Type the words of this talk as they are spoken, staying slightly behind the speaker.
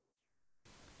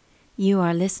You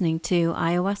are listening to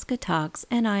Ayahuasca Talks,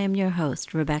 and I am your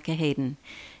host, Rebecca Hayden.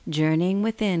 Journeying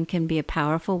within can be a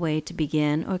powerful way to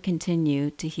begin or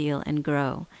continue to heal and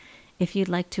grow. If you'd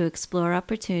like to explore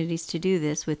opportunities to do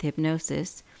this with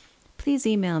hypnosis, please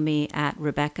email me at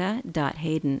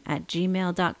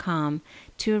rebecca.hayden@gmail.com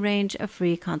to arrange a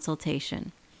free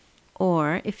consultation.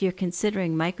 Or if you're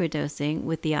considering microdosing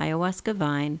with the ayahuasca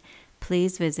vine,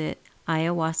 please visit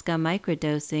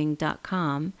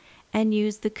ayahuascamicrodosing.com and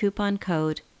use the coupon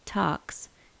code TALKS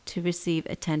to receive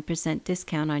a 10%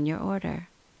 discount on your order.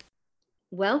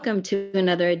 Welcome to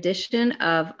another edition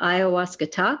of Ayahuasca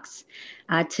Talks.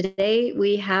 Today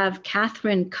we have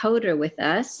Catherine Coder with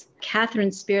us.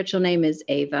 Catherine's spiritual name is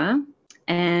Ava,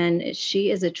 and she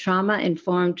is a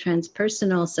trauma-informed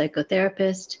transpersonal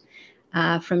psychotherapist.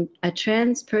 From a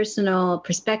transpersonal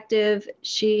perspective,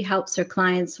 she helps her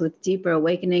clients with deeper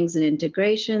awakenings and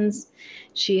integrations.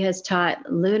 She has taught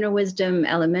lunar wisdom,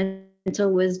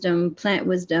 elemental wisdom, plant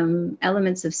wisdom,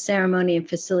 elements of ceremony, and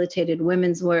facilitated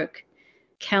women's work,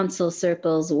 council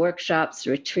circles, workshops,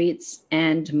 retreats,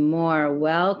 and more.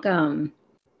 Welcome.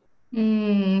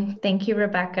 Thank you,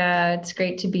 Rebecca. It's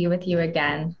great to be with you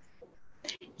again.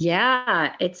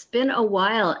 Yeah, it's been a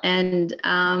while, and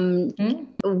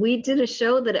we did a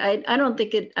show that I don't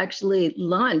think it actually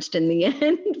launched in the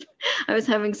end. I was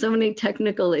having so many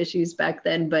technical issues back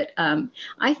then, but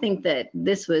I think that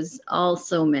this was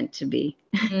also meant to be.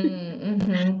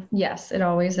 Yes, it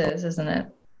always is, isn't it?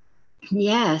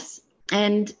 Yes,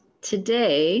 and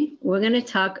today we're going to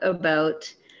talk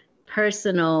about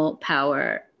personal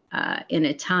power in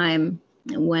a time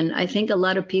when I think a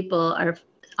lot of people are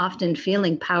often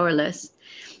feeling powerless.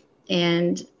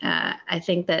 And I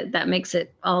think that makes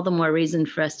it all the more reason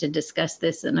for us to discuss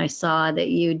this. And I saw that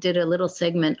you did a little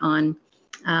segment on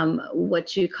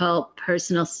what you call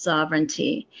personal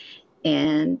sovereignty.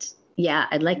 And yeah,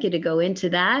 I'd like you to go into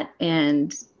that,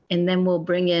 and then we'll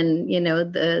bring in,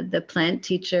 the plant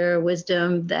teacher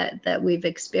wisdom that we've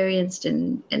experienced,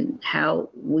 and how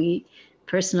we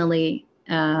personally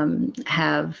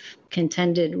have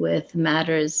contended with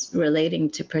matters relating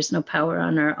to personal power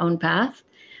on our own path,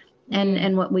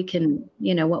 and what we can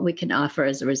offer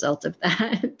as a result of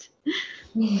that.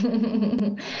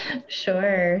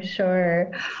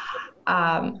 Sure.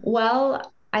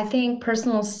 Well, I think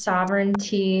personal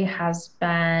sovereignty has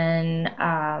been,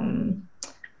 I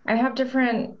have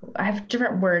different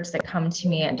words that come to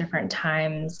me at different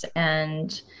times,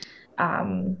 and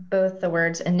both the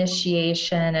words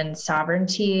initiation and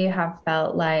sovereignty have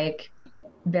felt like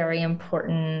very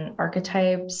important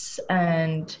archetypes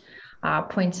and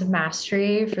points of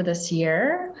mastery for this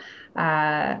year.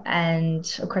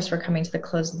 And of course, we're coming to the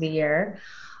close of the year.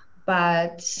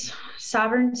 But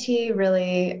sovereignty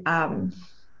really,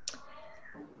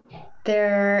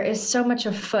 there is so much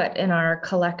afoot in our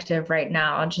collective right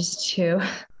now, just to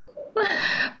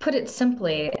put it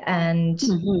simply. And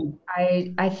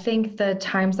I think the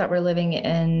times that we're living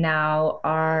in now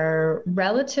are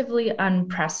relatively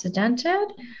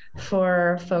unprecedented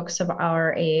for folks of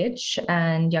our age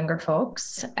and younger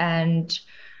folks. And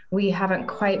we haven't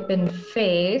quite been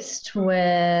faced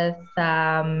with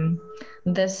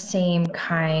this same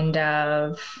kind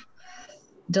of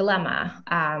dilemma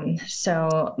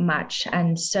so much.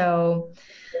 And so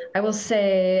I will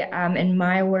say in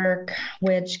my work,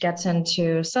 which gets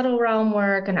into subtle realm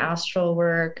work and astral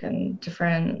work and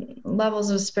different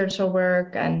levels of spiritual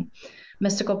work and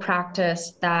mystical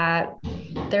practice, that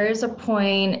there is a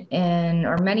point in,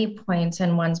 or many points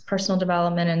in, one's personal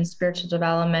development and spiritual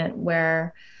development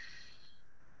where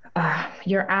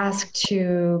you're asked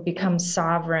to become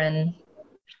sovereign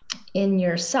in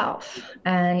yourself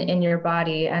and in your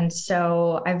body. And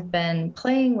so I've been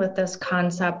playing with this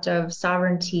concept of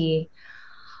sovereignty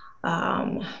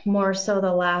more so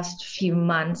the last few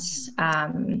months. I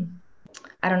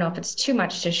don't know if it's too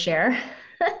much to share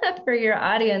for your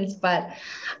audience, but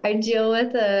I deal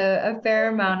with a fair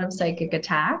amount of psychic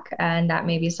attack, and that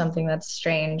may be something that's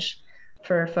strange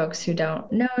for folks who don't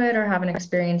know it or haven't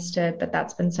experienced it, but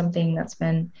that's been something that's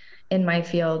been in my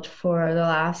field for the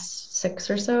last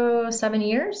 7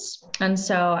 years. And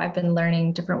so I've been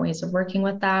learning different ways of working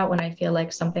with that when I feel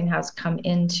like something has come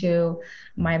into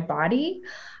my body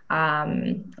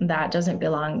that doesn't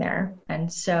belong there.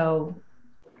 And so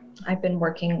I've been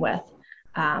working with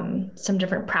some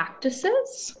different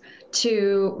practices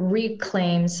to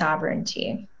reclaim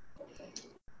sovereignty.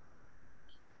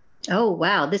 Oh,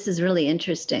 wow. This is really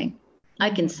interesting. I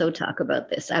can so talk about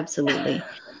this. Absolutely.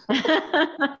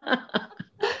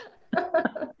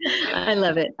 I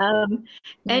love it. And,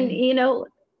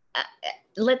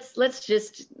 let's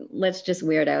just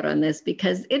weird out on this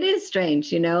because it is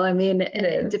strange, I mean,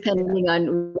 depending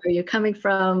on where you're coming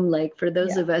from, like for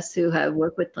those of us who have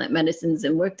worked with plant medicines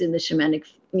and worked in the shamanic,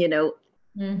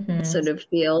 sort of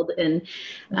field. And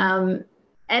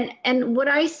and what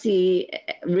I see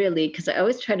really, because I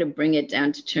always try to bring it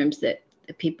down to terms that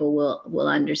people will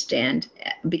understand,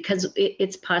 because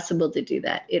it's possible to do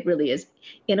that. It really is,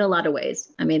 in a lot of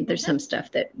ways. I mean, there's some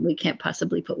stuff that we can't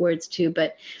possibly put words to,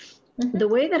 but the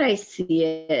way that I see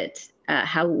it,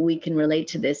 how we can relate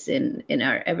to this in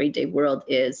our everyday world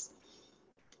is,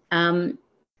 we're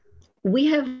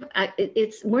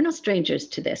no strangers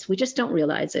to this. We just don't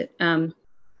realize it.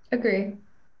 Agree.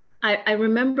 I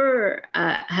remember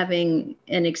having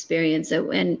an experience,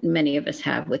 and many of us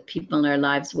have, with people in our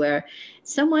lives where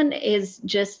someone is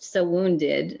just so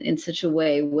wounded in such a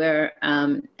way where,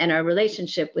 and our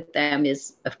relationship with them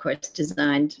is, of course,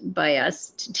 designed by us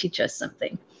to teach us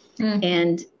something.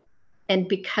 And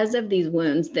because of these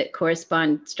wounds that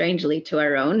correspond strangely to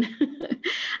our own,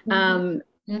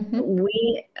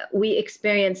 we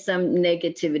experience some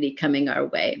negativity coming our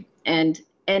way. And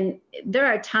there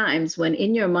are times when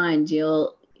in your mind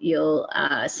you'll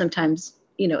sometimes,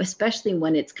 especially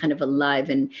when it's kind of alive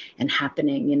and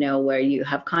happening, where you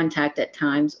have contact at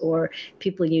times, or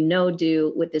people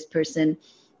do with this person.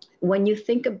 When you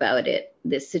think about it,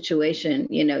 this situation,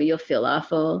 you'll feel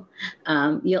awful.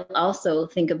 You'll also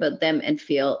think about them and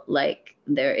feel like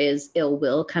there is ill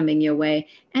will coming your way.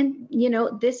 And,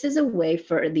 this is a way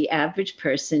for the average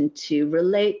person to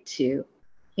relate to,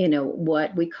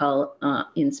 what we call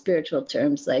in spiritual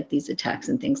terms, like these attacks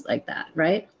and things like that.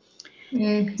 Right.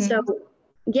 So,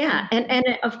 yeah.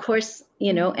 And of course,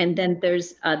 and then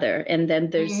there's and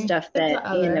then there's stuff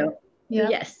that,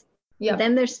 yes. Yeah.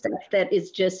 Then there's stuff that is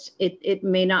just, it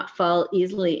may not fall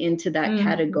easily into that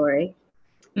category.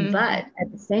 But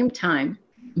at the same time,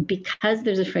 because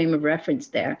there's a frame of reference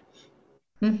there,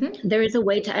 there is a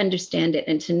way to understand it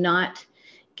and to not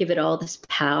give it all this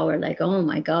power, like, oh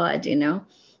my God,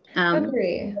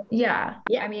 Agree. Yeah.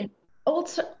 I mean,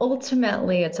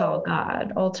 ultimately, it's all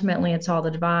God. Ultimately, it's all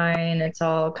the divine. It's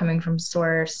all coming from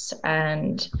source.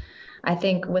 And I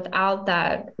think without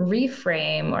that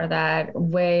reframe or that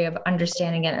way of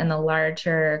understanding it in the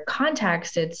larger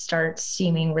context, it starts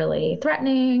seeming really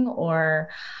threatening or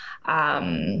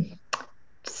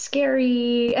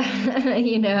scary,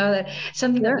 that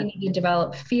something that we need to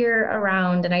develop fear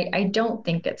around. And I don't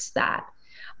think it's that.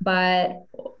 But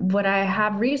what I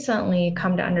have recently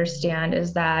come to understand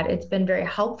is that it's been very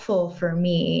helpful for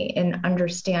me in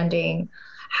understanding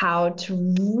how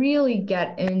to really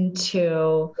get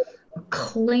into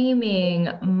claiming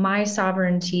my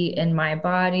sovereignty in my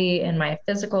body, in my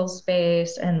physical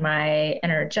space, in my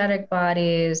energetic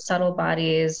bodies, subtle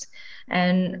bodies,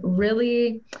 and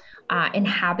really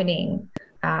inhabiting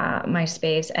my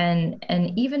space and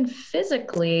even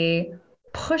physically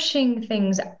pushing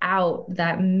things out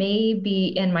that may be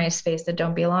in my space that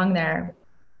don't belong there.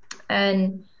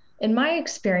 And in my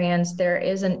experience, there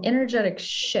is an energetic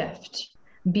shift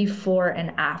before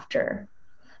and after.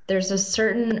 There's a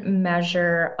certain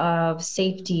measure of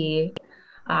safety,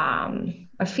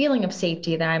 a feeling of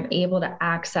safety that I'm able to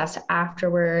access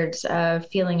afterwards, a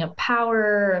feeling of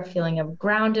power, a feeling of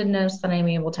groundedness that I'm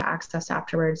able to access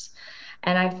afterwards.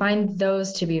 And I find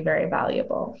those to be very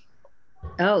valuable.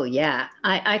 Oh, yeah.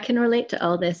 I can relate to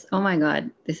all this. Oh, my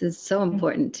God. This is so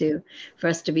important for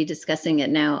us to be discussing it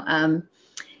now.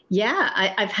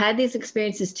 I've had these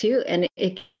experiences too, and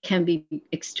it can be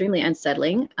extremely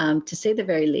unsettling, to say the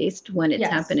very least, when it's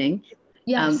happening.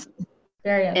 Yes,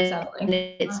 very unsettling. And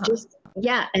it's just,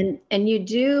 and you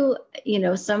do,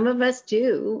 some of us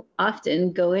do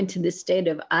often go into this state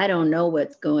of, I don't know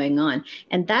what's going on.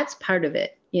 And that's part of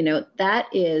it. That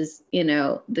is,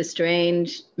 the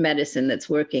strange medicine that's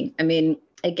working. I mean,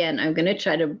 again, I'm going to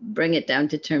try to bring it down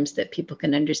to terms that people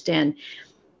can understand.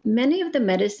 Many of the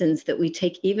medicines that we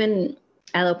take, even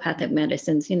allopathic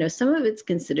medicines, some of it's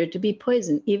considered to be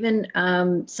poison. Even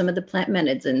some of the plant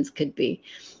medicines could be.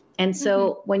 And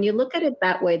so when you look at it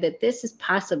that way, that this is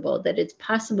possible, that it's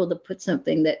possible to put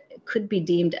something that could be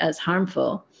deemed as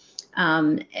harmful,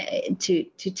 to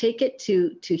take it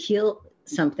to heal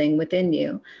something within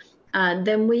you,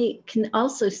 then we can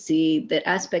also see that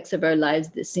aspects of our lives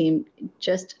that seem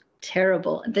just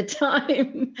terrible at the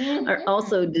time are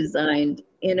also designed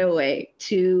in a way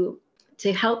to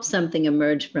help something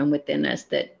emerge from within us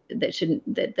that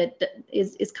that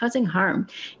is causing harm,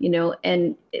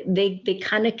 and they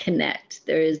kind of connect.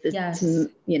 There is this, Yes.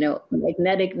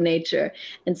 Magnetic nature.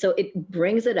 And so it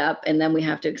brings it up, and then we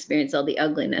have to experience all the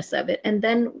ugliness of it. And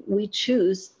then we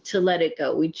choose to let it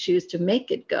go. We choose to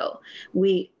make it go.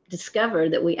 We discover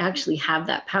that we actually have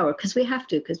that power because we have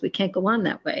to, because we can't go on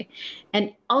that way.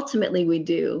 And ultimately we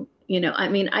do.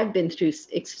 I've been through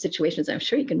situations, I'm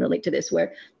sure you can relate to this,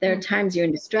 where there are times you're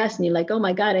in distress and you're like, oh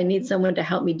my God, I need someone to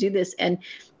help me do this. And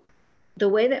the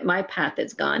way that my path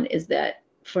has gone is that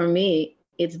for me,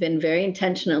 it's been very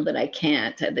intentional that I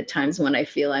can't at the times when I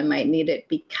feel I might need it,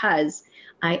 because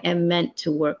I am meant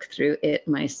to work through it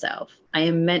myself. I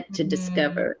am meant to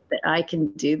discover that I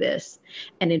can do this.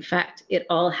 And in fact, it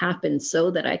all happened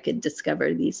so that I could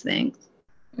discover these things.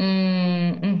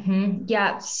 Mm-hmm.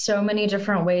 Yeah, so many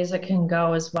different ways it can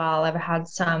go as well. I've had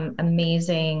some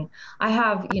amazing, I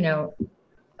have,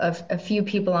 a few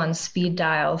people on speed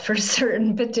dial for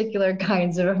certain particular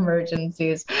kinds of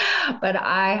emergencies, but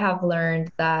I have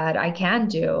learned that I can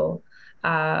do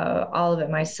all of it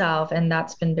myself. And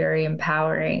that's been very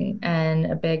empowering and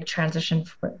a big transition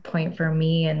point for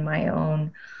me in my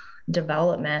own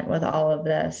development with all of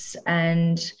this.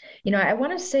 And, I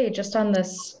want to say just on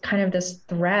this kind of this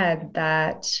thread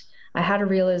that I had a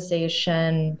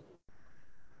realization,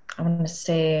 I want to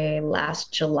say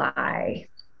last July,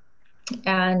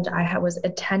 and I was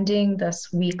attending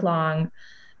this week-long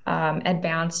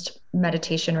advanced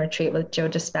meditation retreat with Joe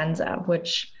Dispenza,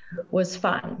 which was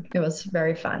fun. It was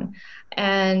very fun.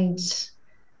 And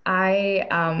I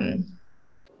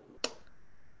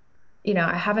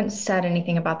haven't said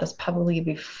anything about this publicly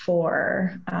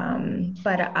before,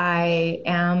 but I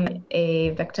am a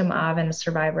victim of and a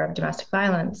survivor of domestic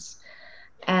violence.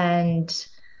 And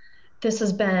this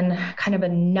has been kind of a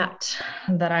nut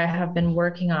that I have been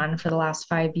working on for the last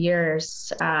 5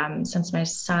 years,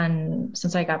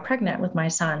 since I got pregnant with my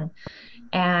son.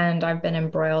 And I've been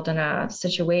embroiled in a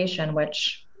situation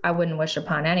which I wouldn't wish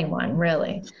upon anyone,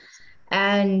 really.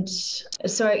 And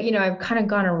so, I've kind of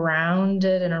gone around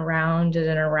it and around it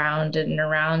and around it and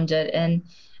around it.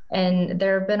 And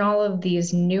there have been all of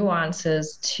these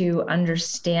nuances to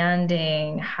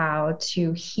understanding how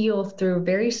to heal through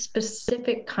very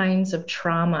specific kinds of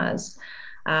traumas.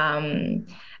 And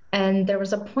there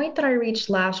was a point that I reached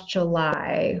last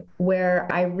July where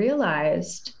I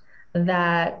realized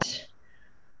that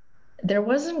there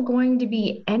wasn't going to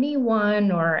be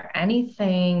anyone or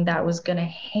anything that was going to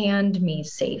hand me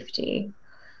safety.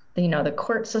 The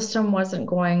court system wasn't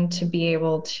going to be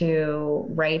able to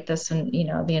right this, and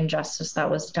the injustice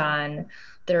that was done.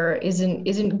 There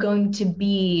isn't going to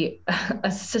be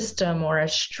a system or a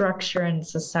structure in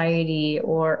society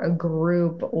or a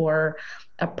group or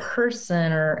a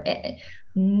person, or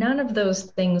none of those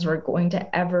things were going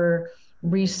to ever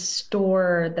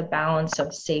restore the balance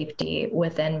of safety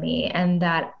within me, and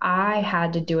that I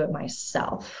had to do it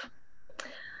myself.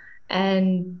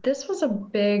 And this was a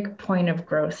big point of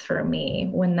growth for me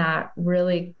when that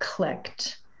really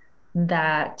clicked,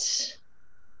 that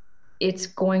it's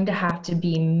going to have to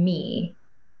be me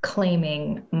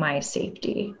claiming my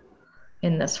safety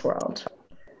in this world.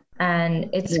 And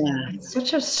it's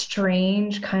such a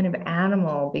strange kind of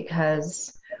animal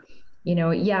because,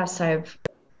 yes, I've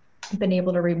been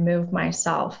able to remove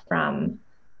myself from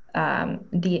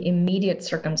the immediate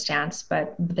circumstance,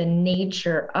 but the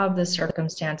nature of the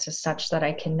circumstance is such that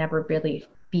I can never really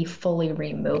be fully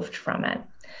removed from it.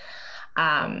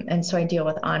 And so I deal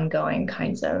with ongoing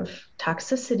kinds of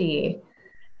toxicity,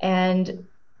 and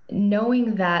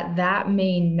knowing that that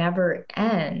may never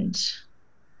end,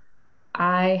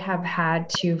 I have had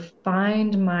to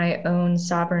find my own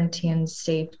sovereignty and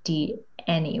safety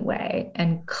anyway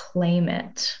and claim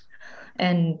it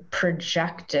and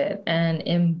project it and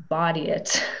embody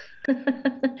it.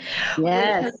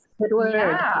 Yes, good word.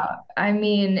 Yeah, I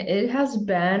mean, it has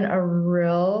been a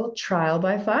real trial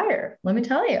by fire, let me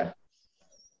tell you.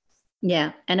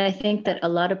 Yeah, and I think that a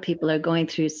lot of people are going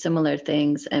through similar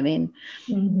things. I mean,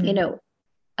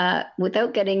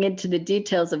 without getting into the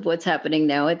details of what's happening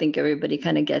now, I think everybody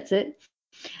kind of gets it.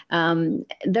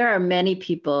 There are many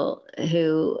people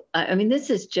who,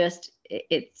 this is just,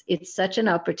 it's such an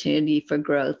opportunity for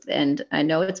growth. And I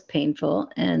know it's painful.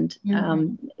 And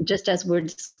just as we're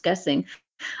discussing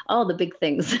all the big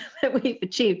things that we've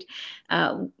achieved,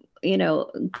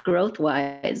 growth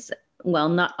wise, well,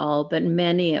 not all, but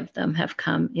many of them have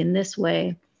come in this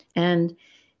way. And,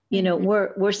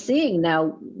 we're seeing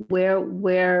now where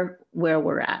we're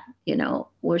at.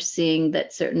 We're seeing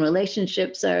that certain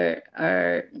relationships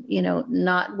are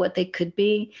not what they could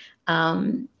be,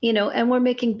 and we're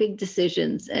making big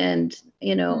decisions, and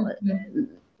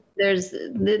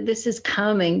this is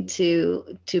coming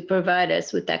to provide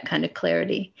us with that kind of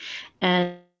clarity,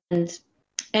 and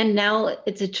now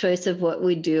it's a choice of what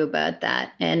we do about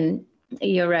that. And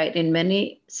you're right, in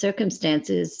many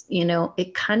circumstances,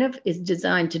 it kind of is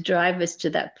designed to drive us to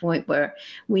that point where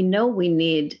we know we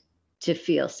need to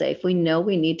feel safe. We know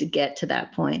we need to get to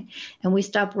that point, and we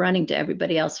stop running to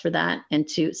everybody else for that and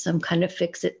to some kind of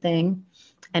fix it thing,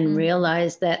 and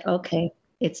realize that, okay,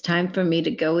 it's time for me to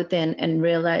go within and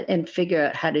realize and figure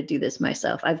out how to do this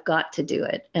myself. I've got to do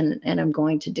it, and I'm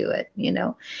going to do it,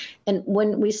 And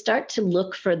when we start to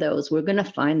look for those, we're going to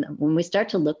find them. When we start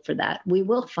to look for that, we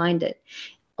will find it.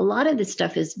 A lot of this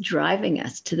stuff is driving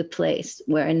us to the place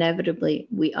where inevitably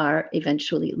we are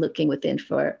eventually looking within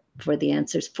for the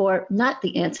answers, for not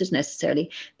the answers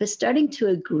necessarily, but starting to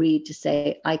agree to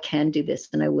say, I can do this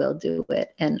and I will do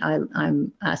it. And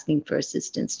I'm asking for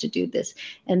assistance to do this.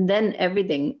 And then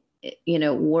everything,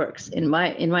 works in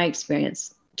my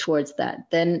experience towards that.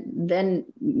 Then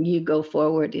you go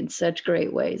forward in such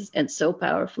great ways and so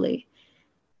powerfully.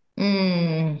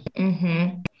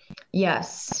 Mm-hmm.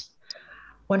 Yes.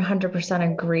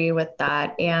 100% agree with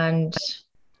that. And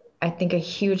I think a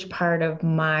huge part of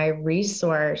my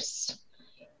resource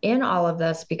in all of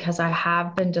this, because I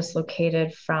have been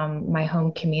dislocated from my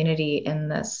home community in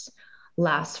this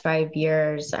last 5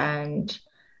 years, and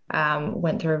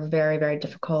went through a very, very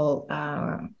difficult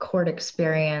court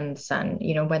experience, and,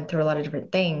 went through a lot of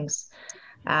different things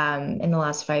in the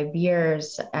last 5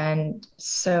 years. And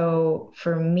so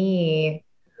for me,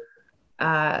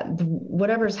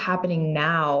 whatever's happening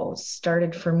now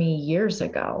started for me years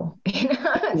ago.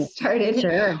 It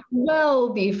started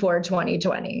well before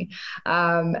 2020.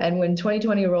 And when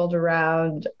 2020 rolled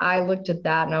around, I looked at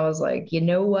that and I was like, you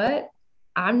know what?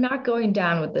 I'm not going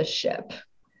down with this ship.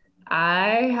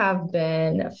 I have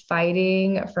been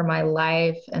fighting for my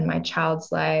life and my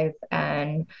child's life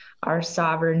and our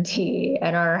sovereignty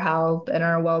and our health and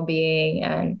our well-being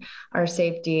and our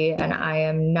safety. And I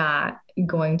am not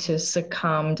going to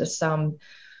succumb to some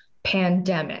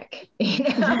pandemic.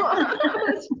 I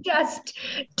was just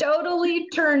totally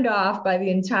turned off by the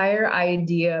entire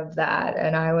idea of that.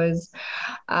 And I was,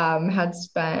 had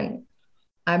spent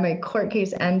my court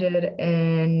case ended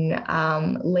in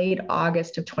late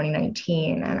August of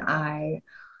 2019, and I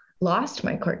lost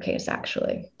my court case,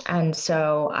 actually. And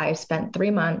so I spent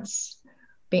 3 months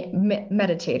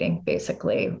meditating,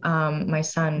 basically. My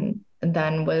son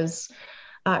then was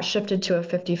shifted to a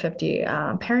 50-50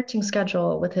 parenting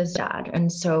schedule with his dad. And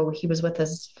so he was with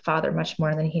his father much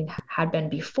more than he had been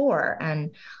before.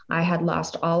 And I had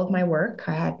lost all of my work.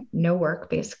 I had no work,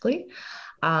 basically.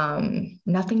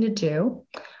 Nothing to do.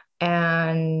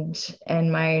 And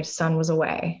my son was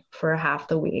away for half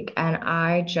the week. And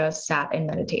I just sat in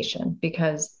meditation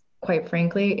because, quite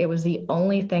frankly, it was the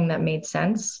only thing that made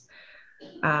sense.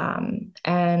 And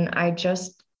I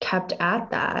just kept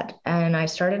at that. And I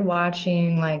started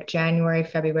watching like January,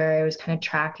 February. I was kind of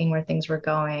tracking where things were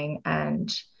going.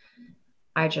 And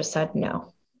I just said,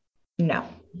 no.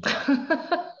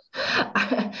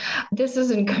 This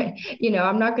isn't good.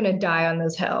 I'm not going to die on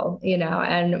this hill,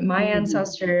 and my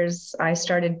ancestors, I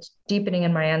started deepening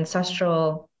in my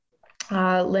ancestral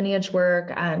lineage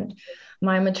work, and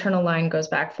my maternal line goes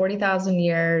back 40,000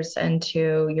 years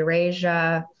into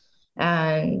Eurasia.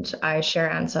 And I share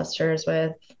ancestors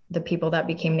with the people that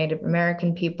became Native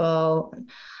American people.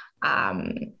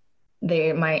 My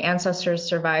ancestors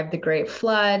survived the Great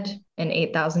Flood in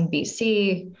 8,000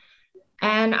 BC.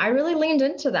 And I really leaned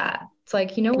into that. It's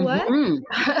like, you know what?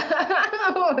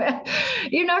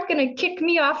 You're not going to kick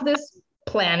me off this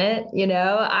planet.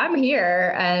 I'm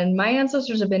here, and my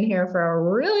ancestors have been here for a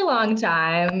really long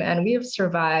time, and we have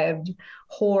survived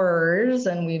horrors,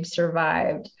 and we've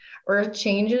survived earth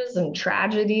changes and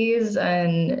tragedies.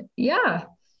 And yeah,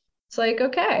 it's like,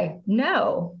 okay,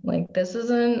 no, like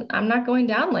I'm not going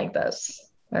down like this.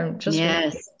 I'm just,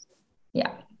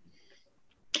 yeah.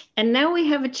 And now we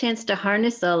have a chance to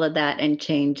harness all of that and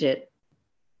change it.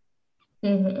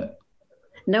 Mm-hmm.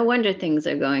 No wonder things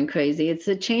are going crazy. It's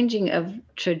a changing of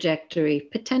trajectory,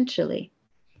 potentially.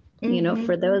 Mm-hmm.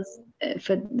 For those,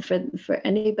 for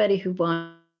anybody who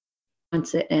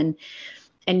wants it. And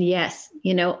yes,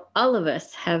 all of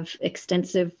us have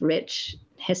extensive, rich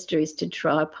histories to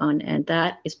draw upon, and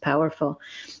that is powerful.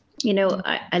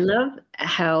 I love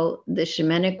how the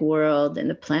shamanic world and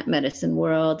the plant medicine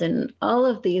world and all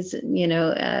of these,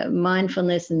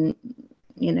 mindfulness and,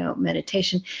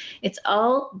 meditation, it's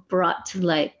all brought to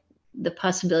light the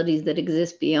possibilities that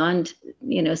exist beyond,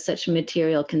 such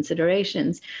material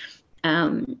considerations.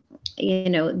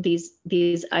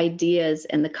 these ideas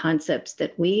and the concepts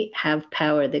that we have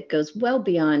power that goes well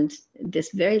beyond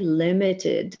this very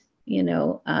limited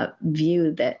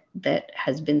view that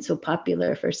has been so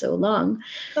popular for so long.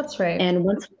 That's right. And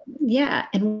once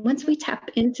we tap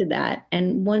into that,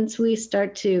 and once we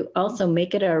start to also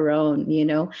make it our own,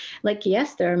 like,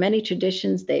 yes, there are many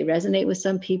traditions, they resonate with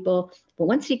some people, but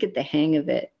once you get the hang of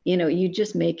it, you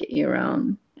just make it your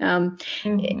own.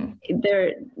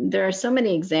 There are so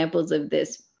many examples of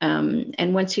this.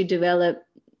 And once you develop,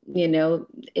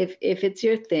 if it's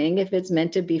your thing, if it's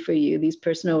meant to be for you, these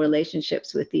personal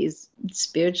relationships with these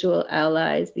spiritual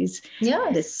allies, this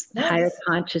higher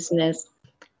consciousness,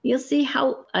 you'll see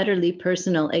how utterly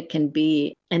personal it can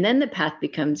be. And then the path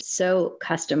becomes so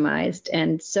customized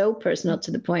and so personal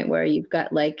to the point where you've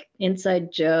got like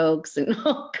inside jokes and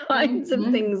all kinds of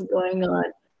things going on.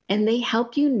 And they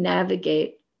help you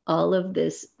navigate all of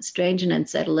this strange and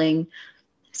unsettling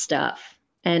stuff.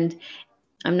 And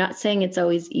I'm not saying it's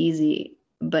always easy,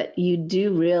 but you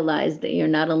do realize that you're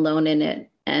not alone in it.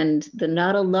 And the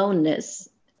not aloneness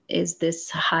is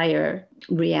this higher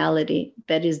reality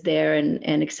that is there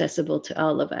and accessible to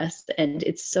all of us. And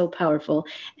it's so powerful.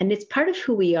 And it's part of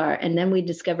who we are. And then we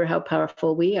discover how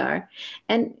powerful we are.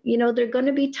 And, there are going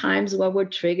to be times where we're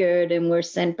triggered and we're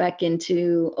sent back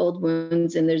into old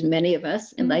wounds. And there's many of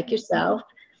us, and like yourself,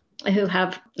 who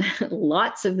have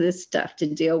lots of this stuff to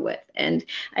deal with. And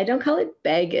I don't call it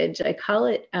baggage. I call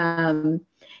it, our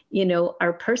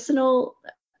personal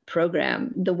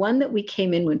program, the one that we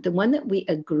came in with, the one that we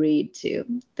agreed to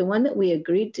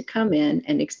come in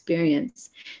and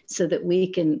experience, so that we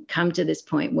can come to this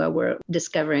point where we're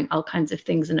discovering all kinds of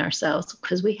things in ourselves,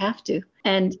 because we have to.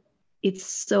 And it's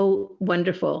so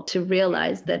wonderful to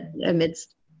realize that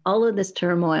amidst all of this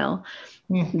turmoil,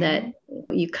 that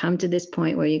you come to this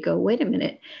point where you go, wait a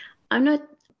minute, I'm not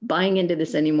buying into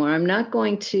this anymore. I'm not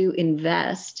going to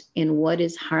invest in what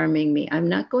is harming me. I'm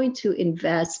not going to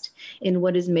invest in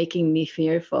what is making me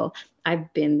fearful.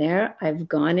 I've been there. I've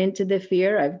gone into the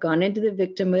fear. I've gone into the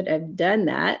victimhood. I've done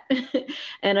that.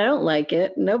 And I don't like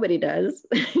it. Nobody does,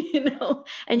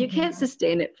 and you can't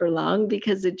sustain it for long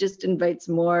because it just invites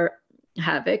more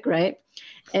havoc, right?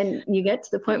 And you get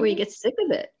to the point where you get sick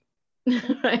of it.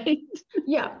 Right?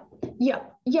 Yeah.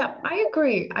 I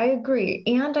agree.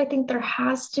 And I think there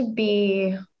has to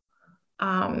be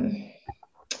kind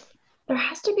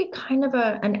of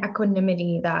an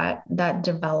equanimity that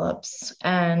develops,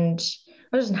 and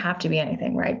it doesn't have to be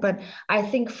anything, right? But I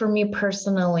think for me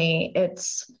personally,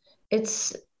 it's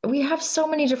we have so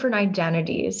many different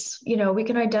identities. We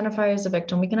can identify as a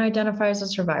victim, we can identify as a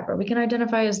survivor, we can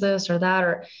identify as this or that,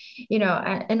 or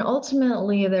and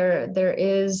ultimately there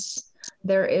is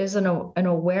an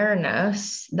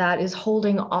awareness that is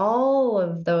holding all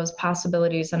of those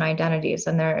possibilities and identities.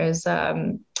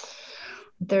 And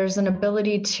there's an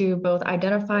ability to both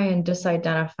identify and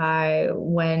disidentify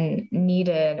when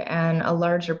needed, and a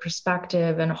larger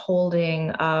perspective and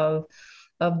holding of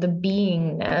the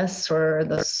beingness or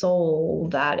the soul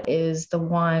that is the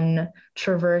one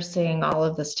traversing all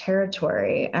of this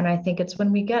territory. And I think it's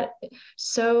when we get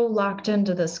so locked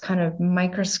into this kind of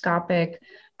microscopic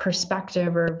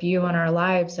perspective or view on our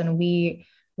lives, and we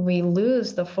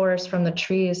lose the forest from the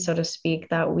trees, so to speak,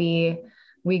 that we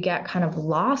get kind of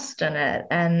lost in it.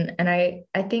 And I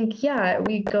think,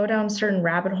 we go down certain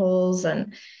rabbit holes,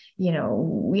 and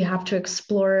we have to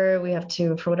explore it. We have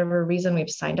to, for whatever reason, we've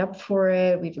signed up for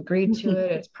it, we've agreed to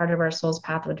it, it's part of our soul's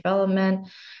path of development.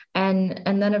 And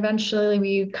then eventually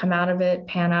we come out of it,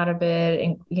 pan out of it,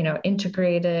 and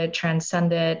integrate it,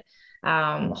 transcend it,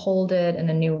 hold it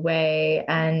in a new way.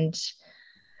 And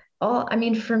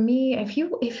for me, if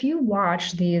you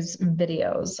watch these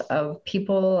videos of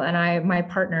people, and my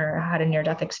partner had a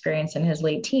near-death experience in his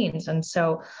late teens. And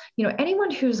so,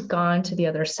 anyone who's gone to the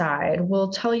other side will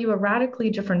tell you a radically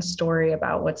different story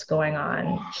about what's going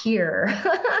on here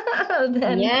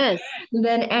than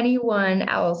anyone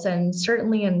else. And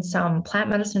certainly in some plant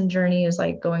medicine journeys,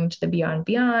 like going to the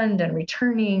beyond and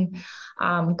returning,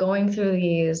 going through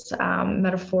these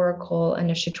metaphorical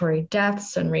initiatory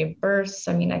deaths and rebirths.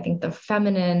 I think the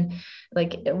feminine,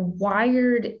 like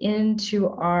wired into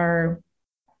our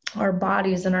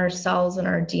bodies and our cells and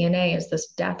our DNA, is this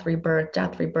death, rebirth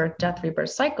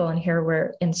cycle. And here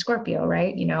we're in Scorpio,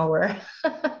 right? We're,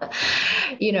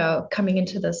 coming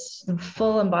into this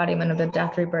full embodiment of the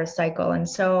death, rebirth cycle. And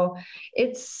so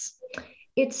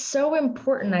it's so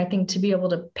important, I think, to be able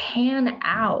to pan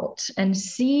out and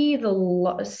see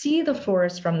the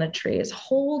forest from the trees,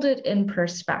 hold it in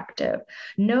perspective,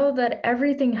 know that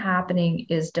everything happening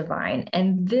is divine.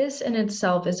 And this in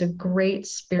itself is a great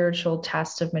spiritual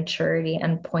test of maturity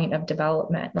and point of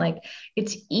development. Like,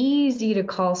 it's easy to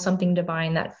call something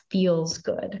divine that feels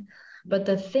good. But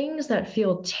the things that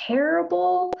feel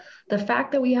terrible, the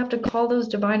fact that we have to call those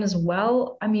divine as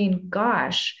well, I mean,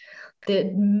 gosh, the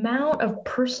amount of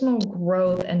personal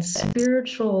growth and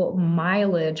spiritual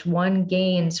mileage one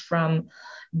gains from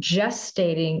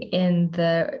gestating in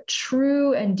the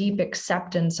true and deep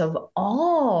acceptance of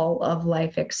all of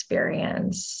life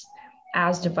experience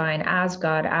as divine, as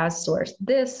God, as source.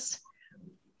 This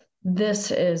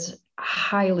is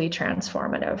highly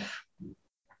transformative.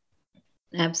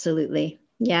 Absolutely.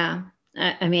 Yeah.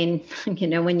 I mean,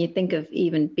 when you think of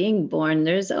even being born,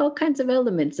 there's all kinds of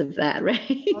elements of that,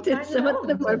 right? Some of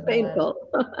them are painful.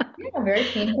 Yeah, very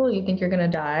painful. You think you're going to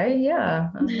die. Yeah.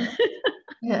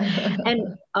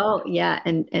 Uh-huh. Yeah.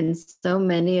 And so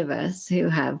many of us who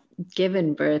have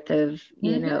given birth have,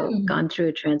 gone through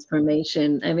a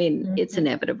transformation. I mean, it's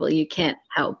inevitable. You can't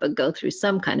help but go through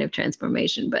some kind of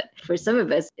transformation. But for some of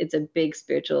us, it's a big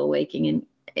spiritual awakening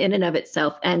in and of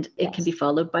itself. And it can be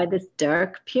followed by this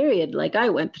dark period like I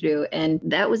went through. And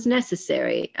that was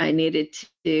necessary. I needed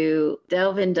to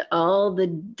delve into all the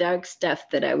dark stuff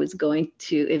that I was going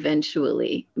to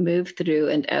eventually move through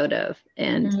and out of.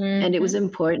 And it was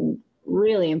important,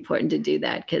 really important to do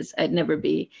that, because I'd never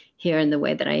be here in the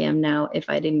way that I am now if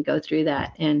I didn't go through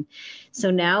that. And so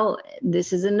now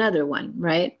this is another one,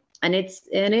 right? And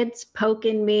it's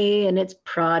poking me and it's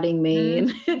prodding me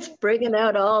and it's bringing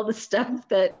out all the stuff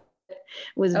that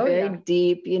was very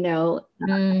deep, and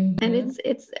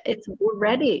we're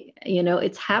ready,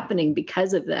 it's happening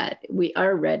because of that. We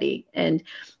are ready. And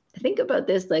think about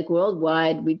this, like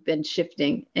worldwide, we've been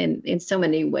shifting in so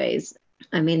many ways.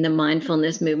 I mean, the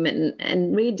mindfulness movement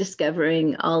and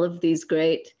rediscovering all of these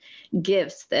great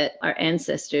gifts that our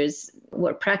ancestors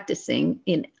were practicing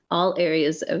in all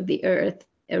areas of the earth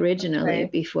originally,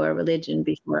 before religion,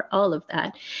 before all of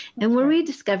that. And we're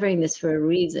rediscovering this for a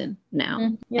reason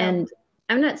now. And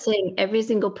I'm not saying every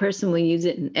single person will use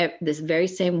it in this very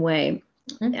same way.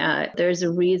 There's a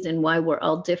reason why we're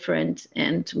all different,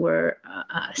 and we're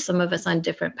some of us on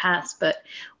different paths. But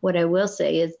what I will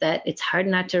say is that it's hard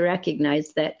not to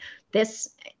recognize that this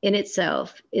in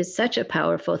itself is such a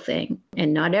powerful thing,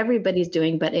 and not everybody's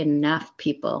doing, but enough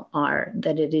people are,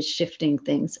 that it is shifting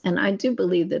things. And I do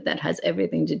believe that that has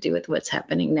everything to do with what's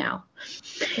happening now.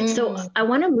 So I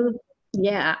want to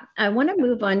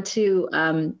move on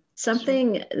to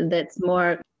something that's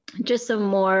more, just some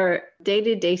more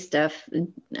day-to-day stuff,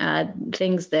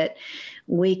 things that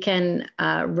we can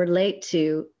relate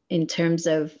to in terms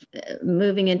of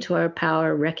moving into our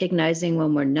power, recognizing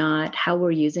when we're not, how we're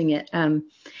using it.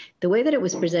 The way that it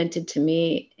was presented to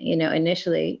me,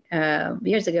 initially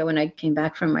years ago when I came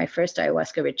back from my first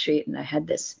ayahuasca retreat, and I had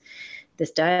this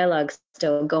dialogue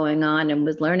still going on and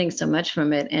was learning so much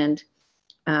from it. And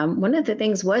one of the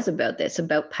things was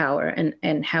about power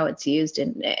and how it's used,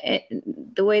 and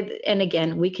the way, and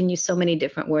again, we can use so many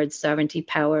different words: sovereignty,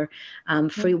 power,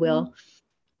 free will.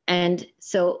 And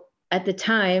so at the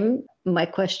time, my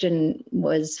question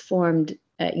was formed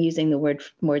using the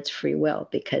words free will,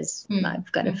 because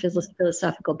I've got a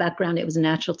philosophical background. It was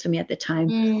natural to me at the time.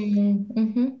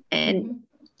 And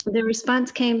the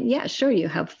response came, yeah, sure, you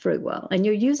have free will, and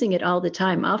you're using it all the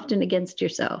time, often against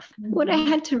yourself. What I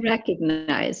had to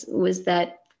recognize was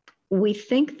that we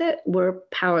think that we're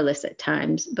powerless at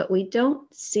times, but we don't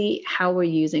see how we're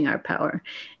using our power.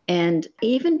 And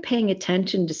even paying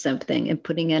attention to something and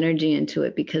putting energy into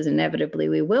it, because inevitably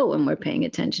we will when we're paying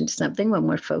attention to something, when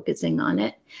we're focusing on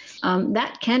it,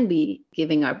 that can be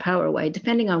giving our power away,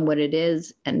 depending on what it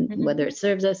is and whether it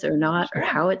serves us or not, or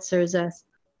how it serves us.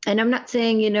 And I'm not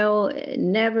saying,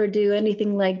 never do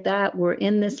anything like that. We're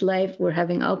in this life, we're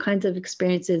having all kinds of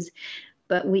experiences,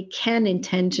 but we can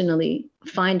intentionally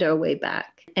find our way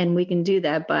back. And we can do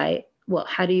that by, well,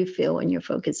 how do you feel when you're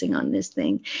focusing on this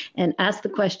thing? And ask the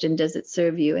question, does it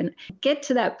serve you? And get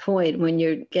to that point, when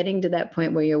you're getting to that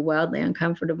point where you're wildly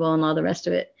uncomfortable and all the rest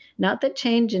of it. Not that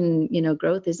change and,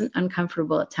 growth isn't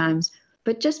uncomfortable at times,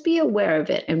 but just be aware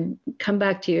of it and come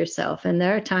back to yourself. And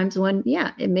there are times when,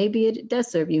 maybe it does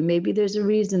serve you. Maybe there's a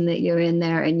reason that you're in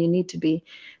there and you need to be.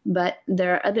 But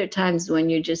there are other times when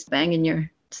you're just banging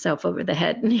yourself over the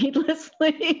head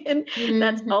needlessly. And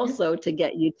that's also to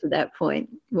get you to that point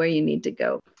where you need to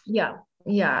go. Yeah,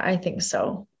 I think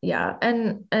so. Yeah.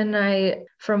 And I,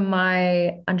 from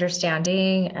my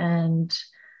understanding and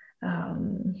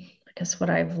guess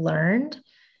what I've learned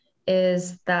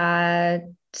is that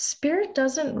spirit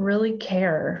doesn't really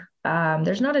care.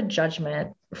 There's not a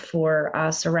judgment for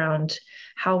us around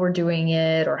how we're doing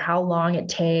it or how long it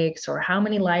takes or how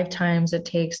many lifetimes it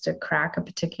takes to crack a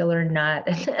particular nut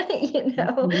and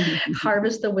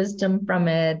harvest the wisdom from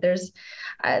it. There's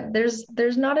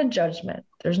not a judgment.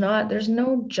 There's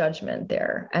no judgment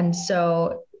there. And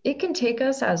so it can take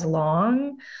us as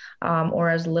long or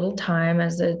as little time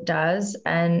as it does.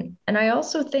 And I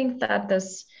also think that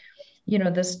this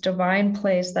divine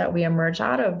place that we emerge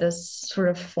out of, this sort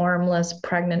of formless,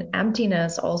 pregnant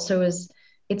emptiness also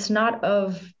it's not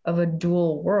of a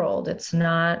dual world. It's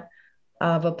not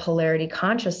of a polarity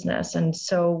consciousness. And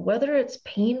so whether it's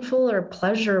painful or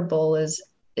pleasurable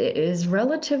is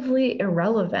relatively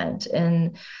irrelevant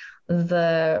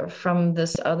from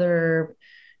this other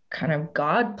kind of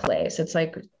God place. It's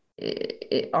like,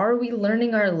 are we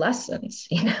learning our lessons,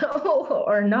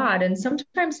 or not? And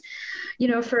sometimes,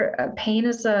 for pain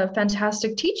is a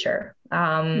fantastic teacher.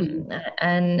 And,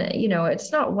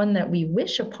 it's not one that we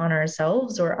wish upon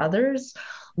ourselves or others,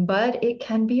 but it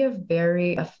can be a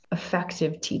very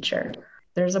effective teacher.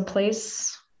 There's a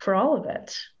place for all of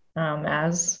it,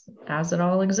 as it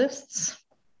all exists.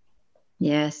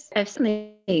 Yes, I've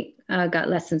certainly got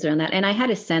lessons around that. And I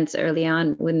had a sense early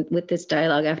on with this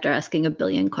dialogue, after asking a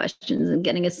billion questions and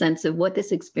getting a sense of what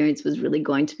this experience was really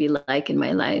going to be like in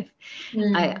my life.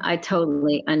 I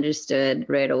totally understood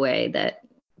right away that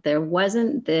there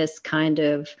wasn't this kind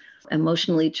of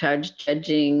emotionally charged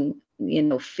judging,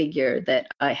 figure that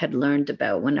I had learned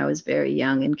about when I was very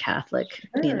young and Catholic,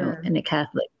 in a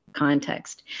Catholic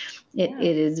context.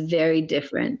 It is very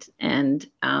different. And,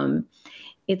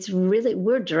 it's really,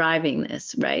 we're driving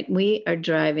this, right? We are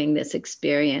driving this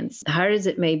experience, hard as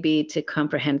it may be to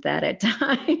comprehend that at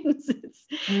times.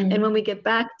 And when we get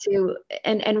back to,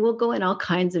 and we'll go in all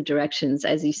kinds of directions,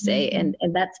 as you say, and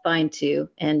that's fine too.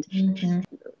 And,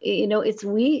 it's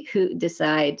we who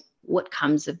decide what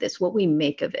comes of this, what we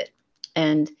make of it.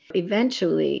 And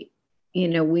eventually,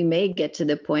 we may get to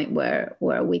the point where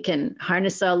we can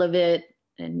harness all of it,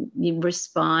 and you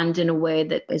respond in a way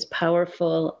that is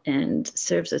powerful and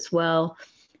serves us well.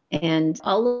 And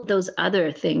all of those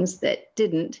other things that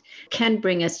didn't can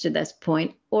bring us to this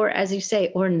point, or as you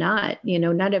say, or not.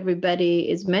 Not everybody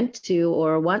is meant to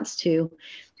or wants to.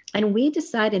 And we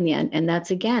decide in the end, and that's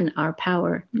again our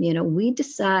power. We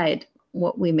decide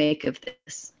what we make of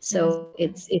this. So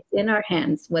it's in our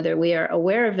hands, whether we are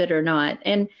aware of it or not.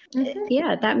 And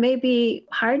that may be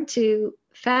hard to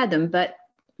fathom, but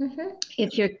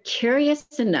if you're curious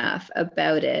enough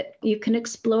about it, you can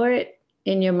explore it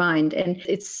in your mind. And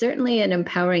it's certainly an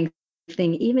empowering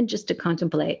thing, even just to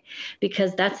contemplate,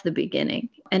 because that's the beginning.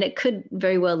 And it could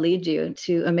very well lead you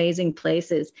to amazing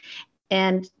places.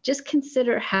 And just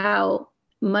consider how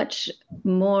much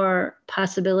more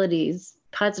positive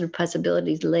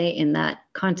possibilities lay in that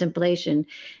contemplation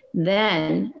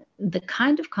than the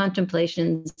kind of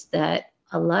contemplations that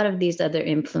a lot of these other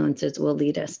influences will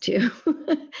lead us to.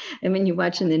 I mean, you're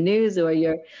watching the news, or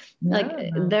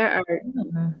there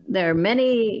are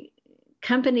many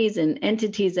companies and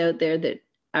entities out there that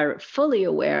are fully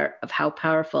aware of how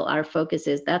powerful our focus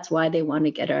is. That's why they want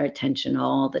to get our attention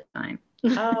all the time.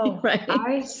 Oh, right.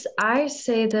 I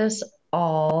say this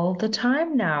all the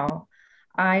time now.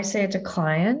 I say it to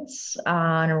clients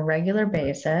on a regular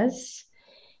basis.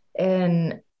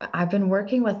 And I've been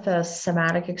working with the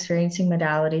somatic experiencing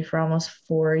modality for almost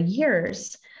 4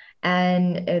 years.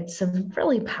 And it's a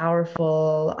really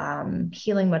powerful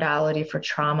healing modality for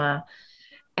trauma.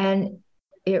 And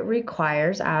it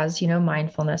requires, as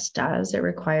mindfulness does, it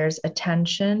requires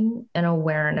attention and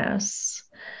awareness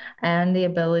and the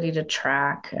ability to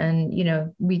track. And,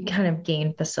 we kind of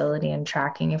gain facility in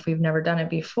tracking if we've never done it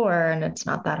before. And it's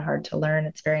not that hard to learn.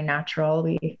 It's very natural.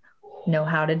 We know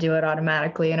how to do it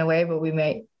automatically in a way, but we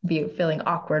may be feeling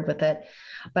awkward with it.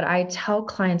 But I tell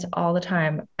clients all the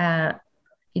time,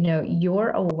 your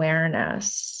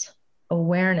awareness,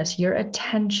 your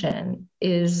attention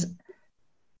is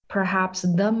perhaps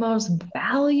the most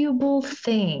valuable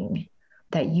thing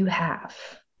that you have.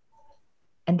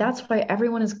 And that's why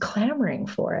everyone is clamoring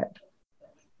for it.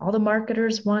 All the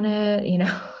marketers want it,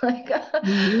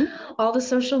 all the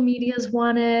social medias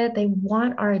want it. They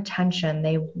want our attention.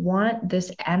 They want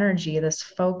this energy, this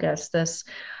focus, this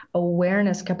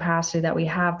awareness capacity that we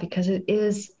have, because it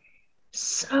is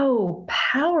so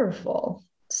powerful,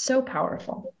 so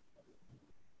powerful.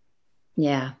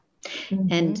 Yeah.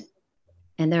 And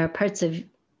there are parts of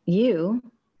you,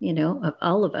 of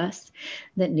all of us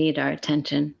that need our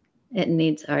attention. it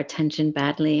needs our attention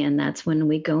badly. And that's when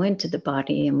we go into the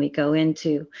body and we go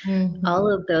into all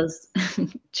of those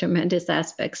tremendous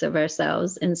aspects of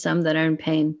ourselves, and some that are in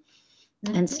pain,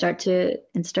 and start to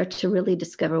really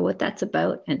discover what that's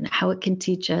about and how it can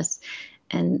teach us,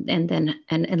 and then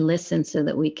listen so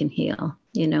that we can heal,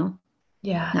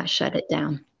 not shut it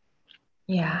down.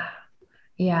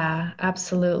 Yeah,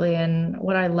 absolutely. And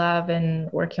what I love in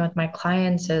working with my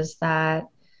clients is that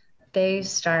they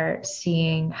start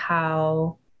seeing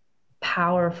how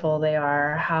powerful they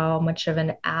are, how much of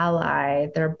an ally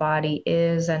their body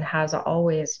is and has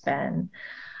always been.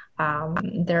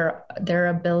 Their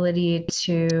ability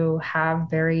to have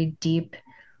very deep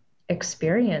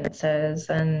experiences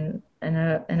and in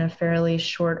a fairly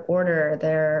short order,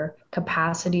 their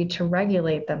capacity to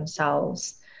regulate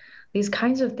themselves. These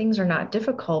kinds of things are not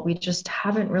difficult. We just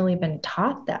haven't really been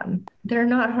taught them. They're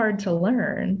not hard to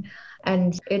learn.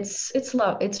 And it's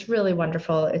love. It's really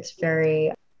wonderful. It's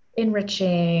very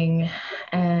enriching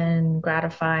and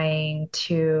gratifying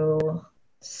to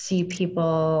see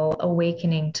people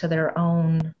awakening to their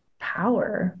own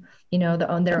power,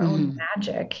 their own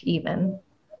magic even.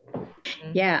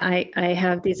 Yeah, I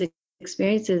have these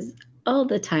experiences all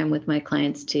the time with my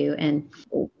clients too. And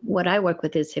what I work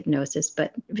with is hypnosis,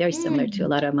 but very similar to a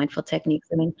lot of mindful techniques.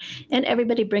 I mean, and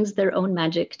everybody brings their own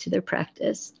magic to their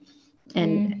practice.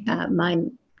 And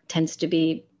mine tends to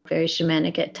be very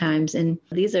shamanic at times. And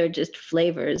these are just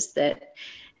flavors that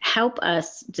help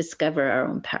us discover our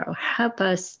own power, help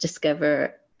us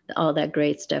discover all that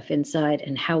great stuff inside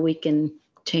and how we can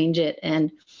change it.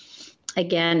 And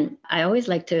again, I always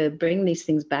like to bring these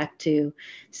things back to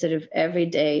sort of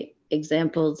everyday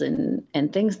examples and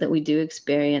things that we do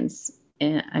experience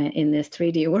in this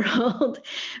 3D world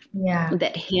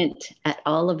that hint at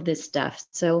all of this stuff.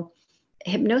 So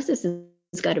hypnosis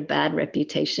has got a bad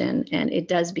reputation, and it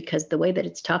does because the way that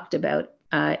it's talked about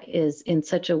is in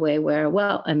such a way where,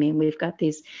 well, I mean, we've got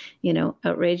these,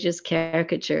 outrageous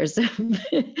caricatures of,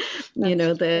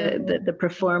 the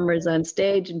performers on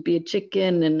stage and be a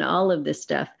chicken and all of this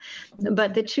stuff.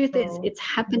 But the truth is, it's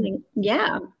happening.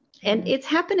 Yeah. And it's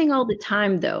happening all the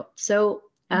time, though. So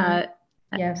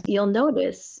you'll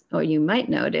notice, or you might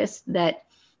notice that,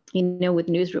 with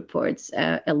news reports,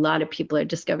 a lot of people are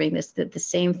discovering that the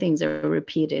same things are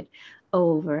repeated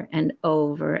over and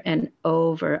over and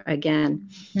over again.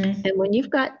 And when you've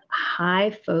got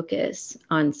high focus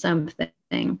on something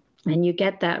and you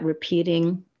get that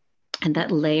repeating and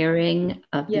that layering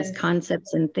of these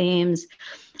concepts and themes,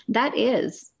 that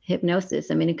is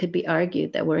hypnosis. I mean, it could be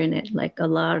argued that we're in it like a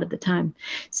lot of the time.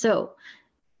 So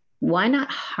why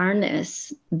not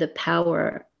harness the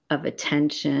power of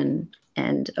attention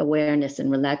and awareness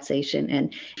and relaxation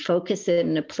and focus it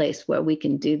in a place where we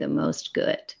can do the most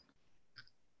good?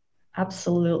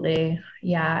 Absolutely.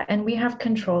 Yeah. And we have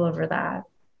control over that.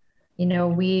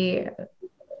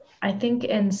 I think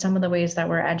in some of the ways that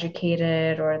we're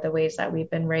educated or the ways that we've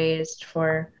been raised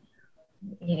for,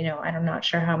 I'm not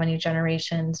sure how many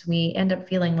generations, we end up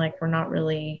feeling like we're not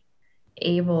really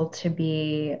able to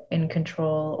be in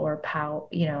control or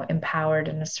empowered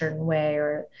in a certain way,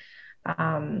 or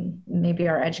maybe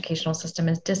our educational system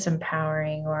is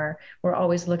disempowering, or we're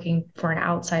always looking for an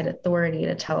outside authority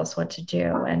to tell us what to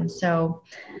do. And so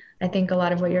I think a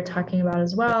lot of what you're talking about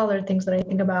as well are things that I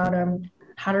think about,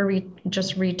 how to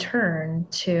just return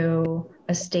to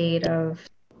a state of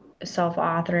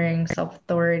self-authoring,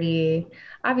 self-authority.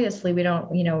 Obviously, we don't,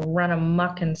 run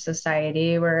amok in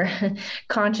society. We're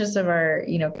conscious of our,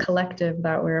 collective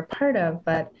that we're a part of,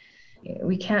 but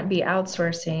we can't be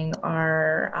outsourcing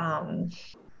our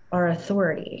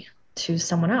authority to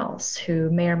someone else who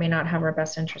may or may not have our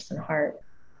best interest in heart.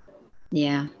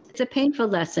 Yeah, it's a painful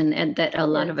lesson, and that a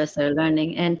lot of us are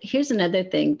learning. And here's another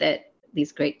thing that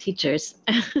these great teachers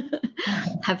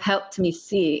have helped me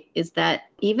see, is that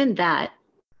even that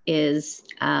is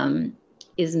an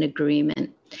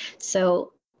agreement.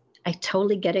 So I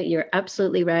totally get it. You're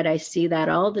absolutely right. I see that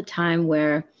all the time,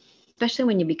 where especially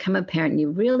when you become a parent, you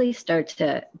really start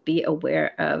to be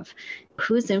aware of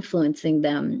who's influencing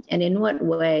them and in what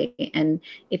way. And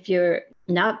if you're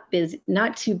not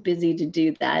too busy to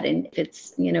do that, and if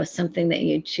it's, something that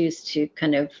you choose to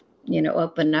kind of,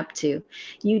 open up to,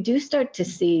 you do start to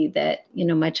see that,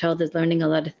 my child is learning a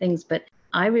lot of things. But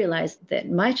I realized that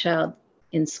my child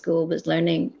in school was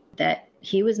learning that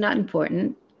he was not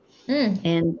important,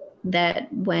 and that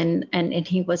and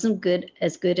he wasn't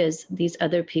as good as these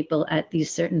other people at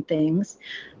these certain things,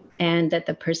 and that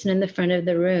the person in the front of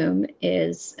the room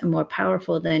is more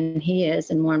powerful than he is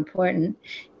and more important.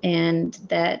 and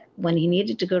that when he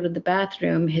needed to go to the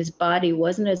bathroom, his body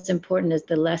wasn't as important as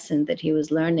the lesson that he was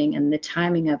learning and the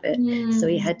timing of it. So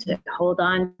he had to hold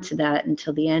on to that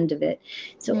until the end of it.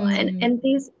 So, and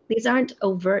these aren't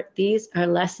overt, these are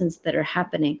lessons that are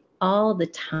happening all the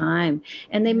time,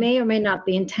 and they may or may not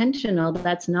be intentional.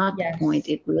 That's not the point.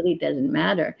 It really doesn't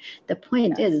matter. The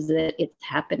point is that it's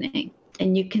happening,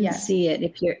 and you can see it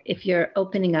if you're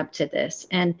opening up to this.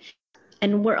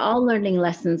 And we're all learning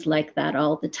lessons like that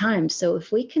all the time. So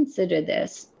if we consider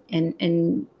this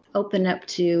and open up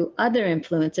to other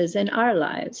influences in our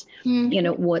lives, you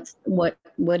know, what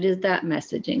is that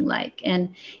messaging like?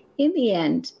 And in the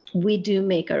end, we do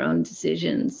make our own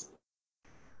decisions.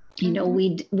 You know,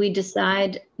 we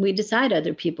decide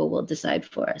other people will decide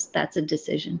for us. That's a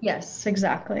decision. Yes,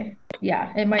 exactly.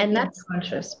 Yeah, it might be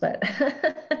unconscious, but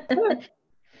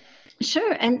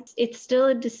Sure. And it's still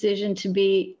a decision to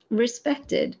be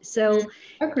respected. So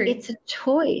it's a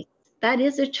choice. That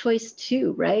is a choice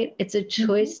too, right? It's a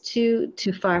choice to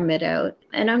farm it out.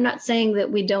 And I'm not saying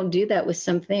that we don't do that with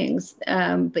some things,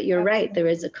 but you're right. There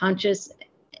is a conscious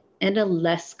and a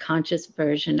less conscious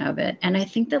version of it. And I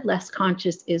think the less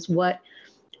conscious is what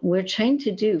we're trained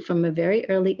to do from a very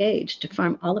early age, to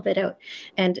farm all of it out.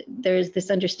 And there's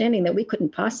this understanding that we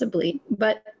couldn't possibly,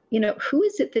 but you know, who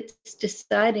is it that's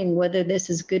deciding whether this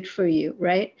is good for you,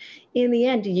 right? In the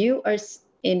end, you are,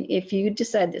 and if you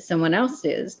decide that someone else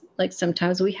is, like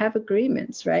sometimes we have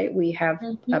agreements, right? We have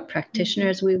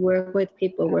practitioners we work with,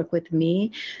 people work with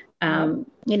me, you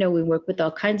know, we work with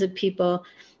all kinds of people.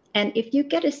 And if you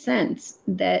get a sense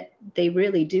that they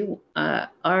really do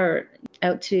are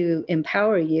out to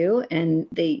empower you and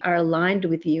they are aligned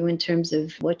with you in terms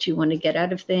of what you want to get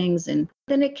out of things, and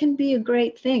then it can be a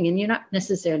great thing. And you're not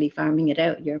necessarily farming it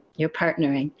out, you're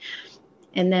partnering.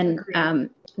 And then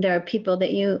there are people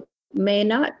that you may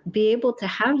not be able to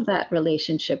have that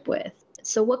relationship with.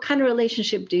 So what kind of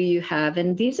relationship do you have?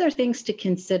 And these are things to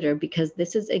consider, because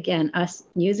this is, again, us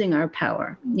using our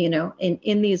power, you know,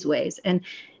 in these ways. And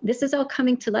this is all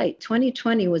coming to light.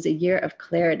 2020 was a year of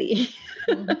clarity,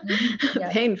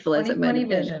 painful as it might have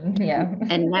been. Vision. Yeah.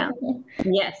 And now,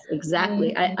 yes,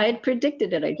 exactly. I had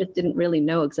predicted it. I just didn't really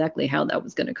know exactly how that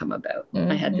was going to come about.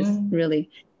 I had this really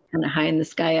kind of high in the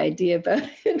sky idea about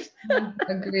it.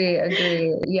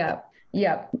 Agree.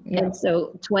 Yeah. And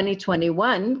so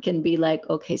 2021 can be like,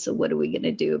 okay, so what are we going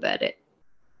to do about it?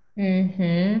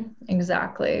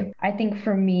 Exactly. I think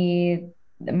for me,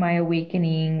 my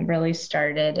awakening really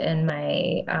started in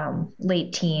my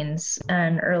late teens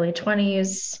and early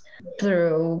 20s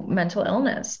through mental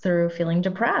illness, through feeling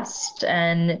depressed.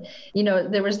 And, you know,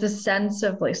 there was this sense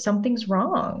of like, something's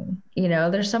wrong, you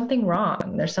know, there's something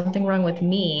wrong. There's something wrong with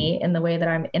me in the way that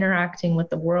I'm interacting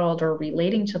with the world or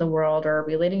relating to the world or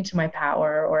relating to my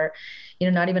power, or, you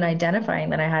know, not even identifying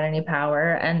that I had any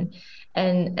power.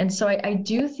 And so I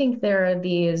do think there are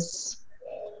these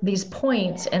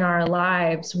points in our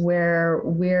lives where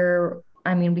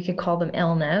we could call them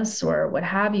illness or what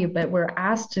have you, but we're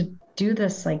asked to do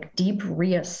this like deep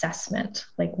reassessment.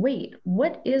 Like, wait,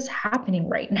 what is happening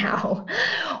right now?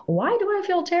 Why do I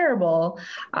feel terrible?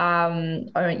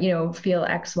 Or, you know, feel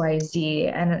X, Y, Z.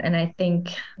 And I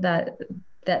think that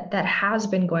has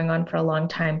been going on for a long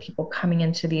time. People coming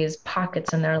into these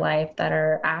pockets in their life that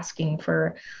are asking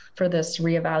for this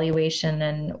reevaluation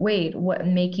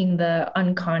and making the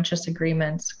unconscious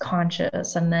agreements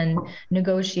conscious, and then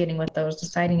negotiating with those,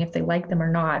 deciding if they like them or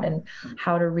not, and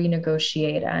how to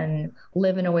renegotiate and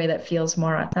live in a way that feels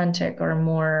more authentic or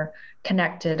more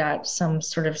connected at some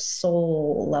sort of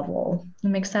soul level. That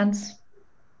makes sense?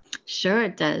 Sure,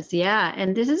 it does. Yeah.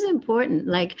 And this is important.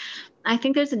 Like, I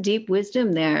think there's a deep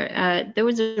wisdom there. There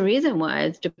was a reason why I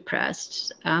was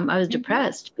depressed. I was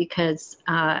depressed because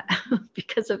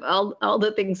of all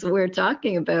the things we're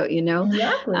talking about, you know.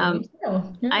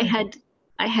 Exactly.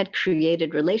 I had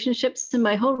created relationships and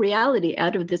my whole reality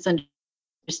out of this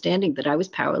understanding that I was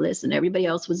powerless and everybody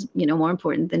else was, you know, more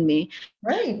important than me.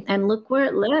 Right. And look where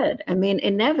it led. I mean,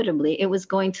 inevitably, it was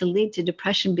going to lead to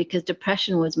depression, because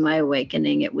depression was my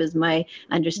awakening. It was my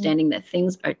understanding that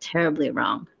things are terribly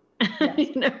wrong. Yes.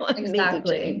 You know,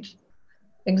 Exactly.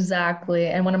 Exactly.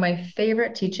 And one of my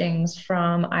favorite teachings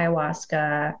from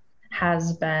ayahuasca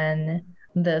has been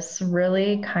this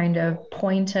really kind of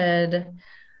pointed,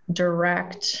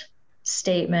 direct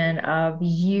statement of,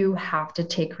 you have to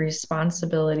take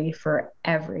responsibility for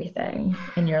everything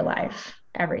in your life.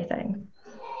 Everything.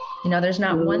 You know, there's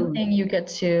not one thing you get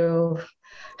to,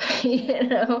 you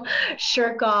know,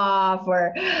 shirk off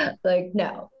or like,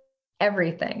 no.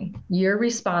 everything. You're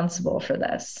responsible for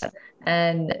this.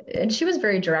 And she was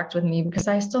very direct with me because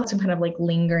I still had some kind of like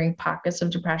lingering pockets of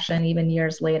depression even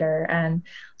years later, and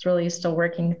it's really still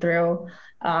working through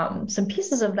some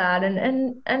pieces of that.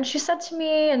 And she said to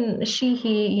me, and she,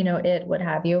 he, you know, it, what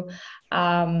have you,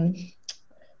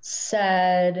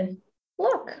 said,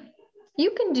 look,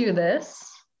 you can do this.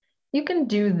 You can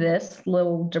do this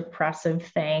little depressive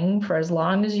thing for as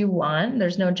long as you want.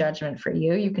 There's no judgment for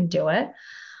you. You can do it.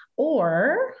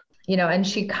 Or, you know, and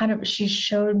she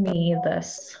showed me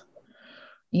this,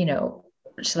 you know,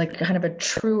 she's like kind of a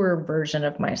truer version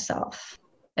of myself.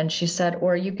 And she said,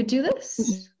 or you could do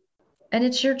this, and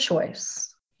it's your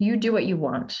choice. You do what you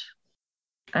want.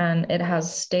 And it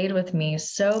has stayed with me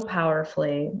so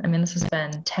powerfully. I mean, this has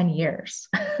been 10 years.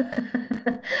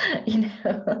 You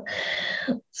know,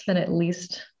 it's been at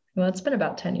least, well, it's been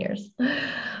about 10 years,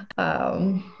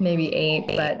 maybe 8,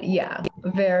 but yeah,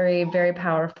 very, very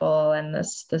powerful. And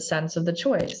the sense of the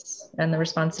choice and the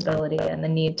responsibility and the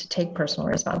need to take personal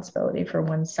responsibility for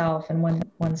oneself and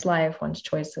one's life, one's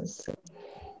choices.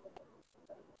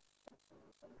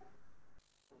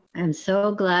 I'm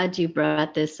so glad you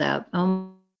brought this up.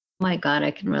 Oh my God,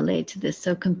 I can relate to this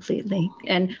so completely.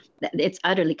 And it's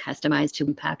utterly customized to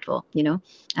impactful, you know.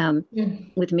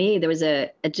 With me, there was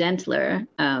a gentler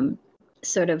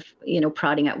sort of, you know,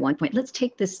 prodding at one point, let's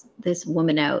take this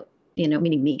woman out, you know,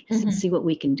 meaning me, see what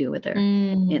we can do with her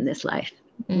in this life,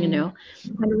 you know.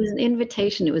 And it was an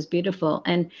invitation. It was beautiful.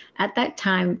 And at that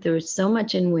time, there was so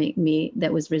much in me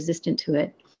that was resistant to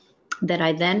it, that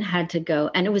I then had to go.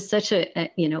 And it was such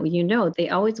a you know, they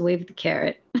always wave the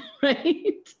carrot,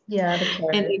 right? Yeah, the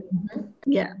carrot.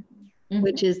 Yeah.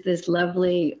 Which is this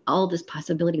lovely, all this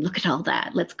possibility. Look at all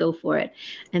that. Let's go for it.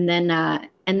 And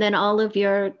then all of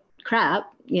your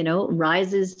crap, you know,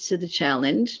 rises to the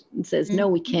challenge and says, no,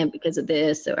 we can't because of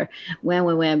this, or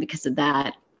when because of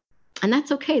that. And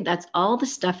that's okay. That's all the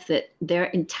stuff that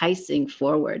they're enticing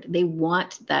forward. They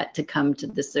want that to come to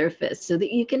the surface so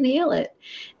that you can heal it.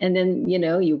 And then, you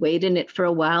know, you wait in it for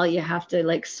a while. You have to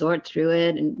like sort through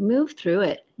it and move through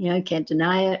it. You know, you can't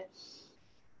deny it.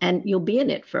 And you'll be in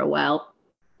it for a while.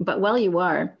 But while you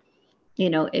are, you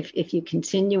know, if you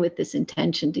continue with this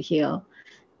intention to heal,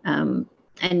 and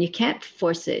you can't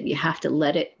force it, you have to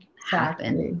let it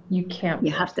happen. Exactly. You can't.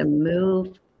 You have to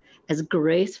move as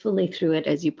gracefully through it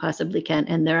as you possibly can.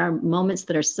 And there are moments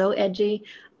that are so edgy.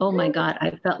 Oh my God,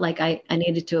 I felt like I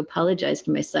needed to apologize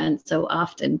to my son so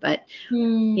often. But,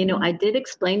 you know, I did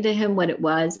explain to him what it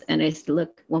was. And I said,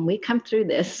 look, when we come through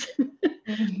this,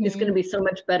 it's going to be so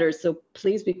much better. So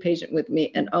please be patient with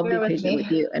me, and I'll be patient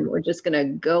with you. And we're just going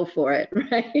to go for it.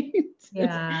 Right.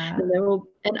 Yeah.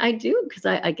 And I do, because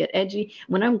I get edgy.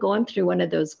 When I'm going through one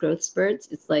of those growth spurts,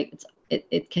 it's like,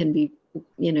 it can be,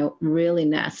 you know, really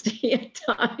nasty at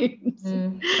times.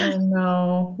 I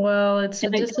know. Well, it's a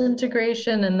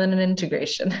disintegration and then an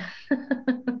integration.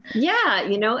 Yeah,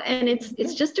 you know, and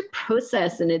it's just a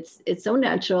process, and it's so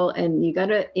natural, and you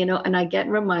gotta, you know, and I get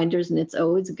reminders, and it's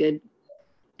always good.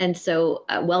 And so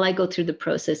while I go through the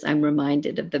process, I'm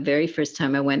reminded of the very first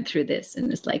time I went through this,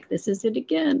 and it's like, this is it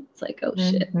again. It's like, oh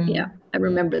shit, yeah, I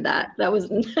remember that. That was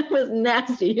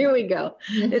nasty. Here we go.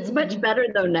 It's much better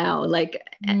though now. Like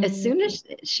as soon as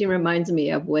she reminds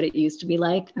me of what it used to be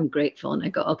like, I'm grateful, and I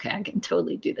go, okay, I can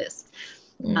totally do this.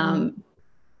 And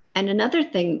another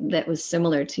thing that was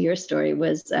similar to your story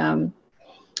was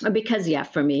because, yeah,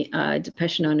 for me,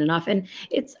 depression on and off, and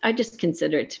I just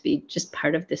consider it to be just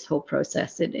part of this whole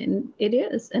process. It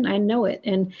is, and I know it,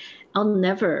 and I'll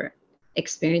never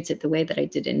experience it the way that I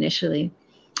did initially.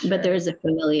 Sure. But there is a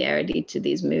familiarity to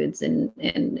these moods, and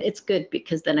it's good,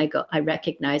 because then I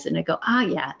recognize it, and I go,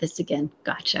 yeah, this again,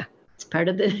 gotcha. It's part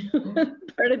of the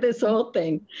part of this whole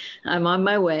thing. I'm on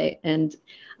my way, and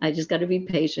I just got to be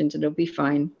patient. It'll be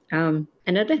fine.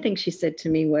 Another thing she said to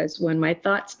me was, when my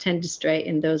thoughts tend to stray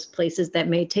in those places that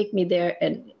may take me there,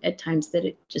 and at times that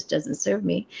it just doesn't serve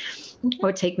me,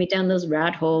 or take me down those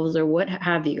rat holes or what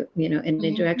have you, you know, in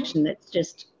a direction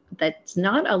that's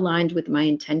not aligned with my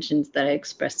intentions that I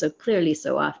express so clearly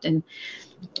so often.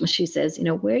 She says, you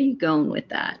know, where are you going with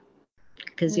that?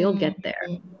 Because you'll get there.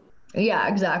 Yeah,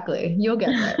 exactly. You'll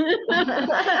get there.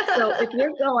 So if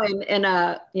you're going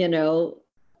in you know,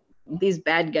 these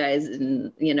bad guys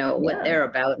and, you know, what they're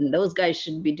about, and those guys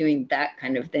should be doing that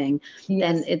kind of thing,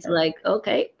 then it's like,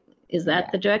 okay, is that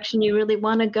the direction you really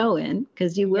want to go in?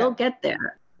 Because you will get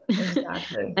there.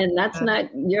 Exactly. And that's not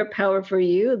your power for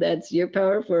you. That's your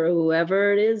power for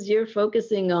whoever it is you're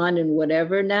focusing on, and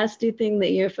whatever nasty thing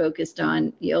that you're focused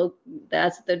on,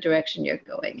 that's the direction you're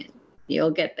going in.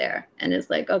 You'll get there. And it's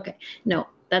like, okay, no,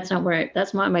 that's not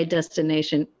my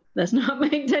destination. That's not my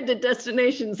intended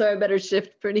destination, so I better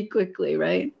shift pretty quickly,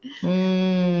 right?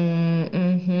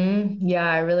 Yeah,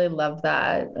 I really love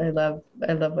that. I love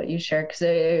what you share because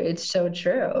it's so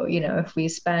true. You know,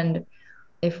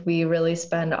 if we really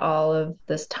spend all of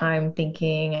this time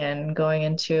thinking and going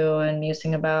into and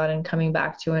musing about and coming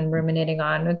back to and ruminating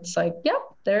on, it's like, yep,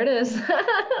 there it is.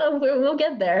 We'll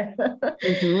get there.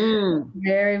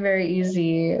 Very, very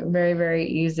easy. Very, very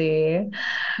easy.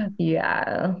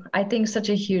 Yeah. I think such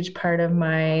a huge part of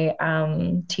my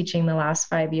teaching the last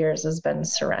 5 years has been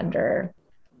surrender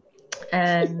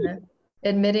and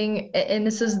admitting, and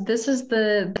this is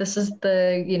the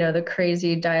the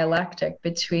crazy dialectic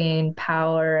between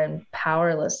power and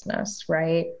powerlessness,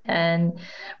 right? And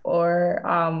or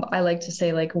I like to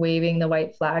say, like, waving the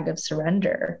white flag of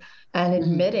surrender and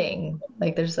admitting,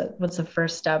 like, what's the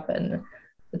first step in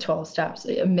the 12 steps?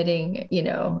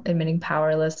 Admitting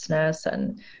powerlessness,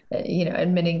 and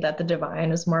admitting that the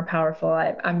divine is more powerful.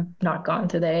 I'm not gone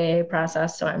through the AA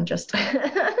process, so I'm just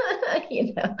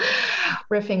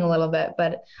riffing a little bit,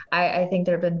 but I think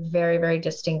there have been very, very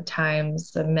distinct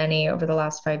times, many over the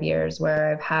last 5 years,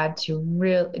 where I've had to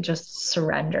really just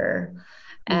surrender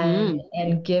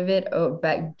and give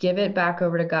it back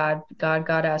over to God,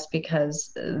 Goddess,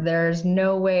 because there's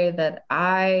no way that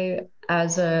I,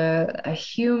 as a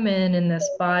human in this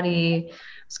body,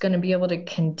 is going to be able to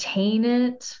contain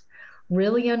it,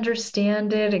 really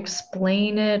understand it,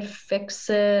 explain it, fix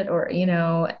it, or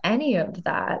any of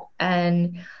that.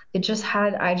 And I just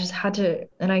had to,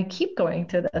 and I keep going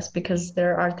through this because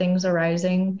there are things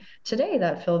arising today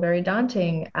that feel very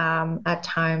daunting at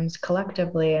times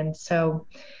collectively. And so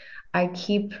I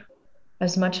keep,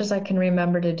 as much as I can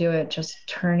remember to do it, just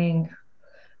turning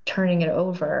it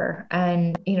over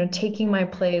and taking my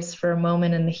place for a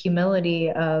moment in the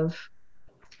humility of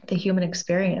the human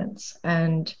experience,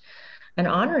 and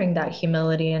honoring that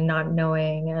humility and not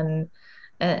knowing.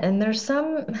 And there's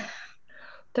some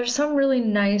really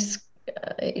nice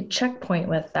checkpoint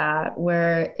with that,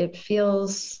 where it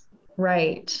feels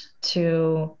right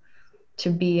to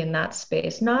be in that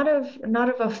space, not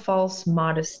of a false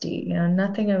modesty,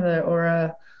 nothing of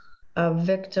a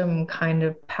victim kind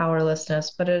of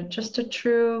powerlessness, but just a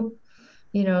true,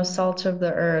 salt of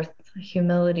the earth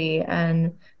humility,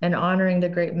 and honoring the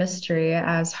great mystery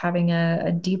as having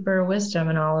a deeper wisdom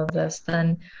in all of this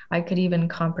than I could even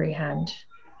comprehend.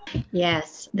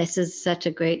 Yes, this is such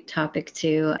a great topic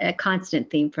too, a constant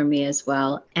theme for me as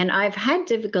well. And I've had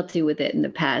difficulty with it in the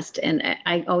past, and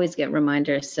I always get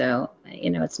reminders. So,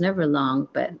 it's never long,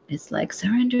 but it's like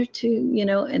surrender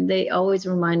to, and they always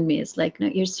remind me, it's like, no,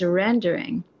 you're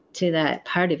surrendering to that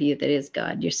part of you that is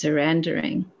God. You're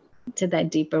surrendering to that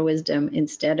deeper wisdom,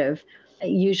 instead of,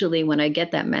 usually when I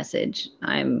get that message,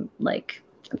 I'm like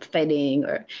fighting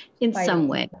or in some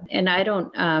way. And I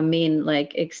don't mean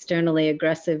like externally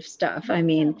aggressive stuff. I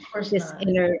mean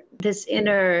this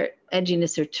inner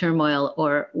edginess or turmoil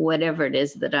or whatever it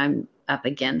is that I'm up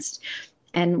against.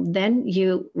 And then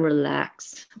you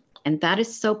relax. And that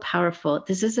is so powerful.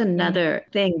 This is another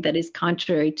thing that is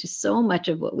contrary to so much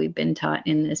of what we've been taught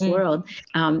in this world.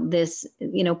 This,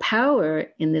 power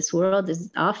in this world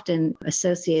is often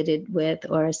associated with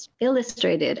or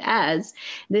illustrated as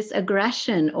this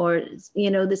aggression or,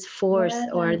 this force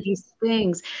or these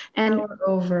things. And power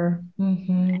over.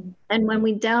 And when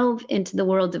we delve into the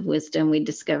world of wisdom, we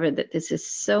discover that this is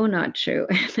so not true.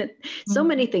 So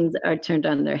many things are turned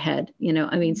on their head,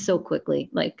 so quickly.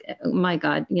 Like, my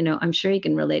God, I'm sure you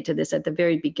can relate to this. At the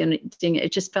very beginning,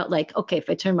 it just felt like, okay, if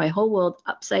I turn my whole world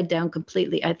upside down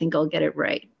completely, I think I'll get it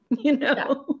right.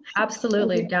 Yeah,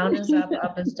 absolutely. Down is up,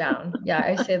 up is down. Yeah,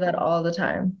 I say that all the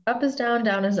time. Up is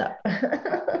down is up.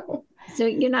 So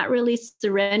you're not really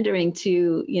surrendering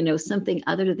to, something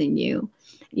other than you.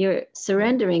 You're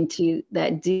surrendering to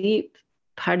that deep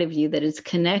part of you that is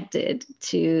connected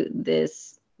to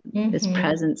this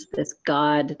presence, this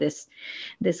God, this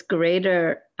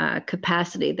greater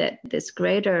capacity, this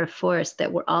greater force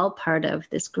that we're all part of,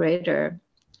 this greater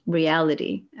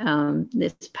reality,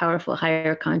 this powerful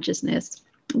higher consciousness.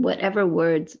 Whatever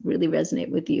words really resonate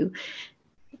with you,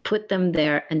 put them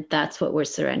there, and that's what we're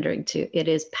surrendering to. It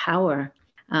is power.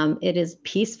 It is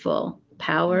peaceful.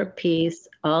 Power, peace,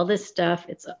 all this stuff.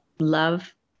 It's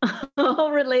love,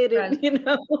 all related,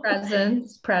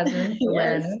 Presence,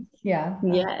 awareness. Yeah.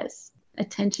 Yes.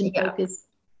 Attention, focus.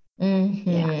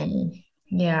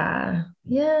 Yeah.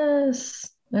 Yes.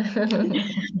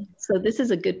 So this is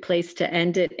a good place to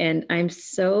end it. And I'm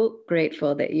so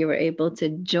grateful that you were able to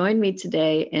join me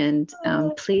today. And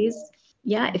please,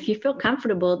 if you feel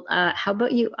comfortable, how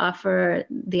about you offer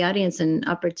the audience an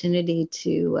opportunity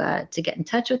to get in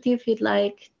touch with you if you'd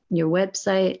like? your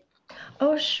website?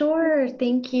 Oh, sure.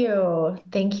 Thank you.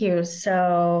 Thank you.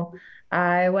 So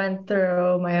I went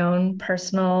through my own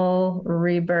personal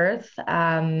rebirth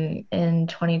in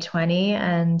 2020.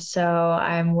 And so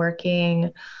I'm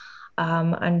working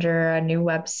under a new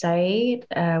website,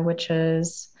 which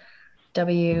is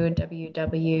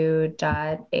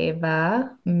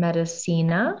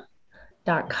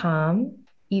www.evamedicina.com,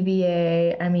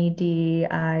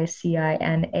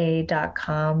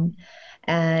 EVAMEDICINA.com.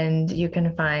 And you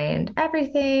can find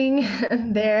everything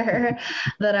there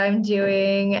that I'm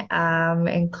doing,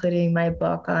 including my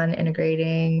book on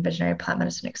integrating visionary plant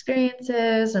medicine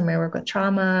experiences and my work with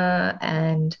trauma,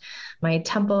 and my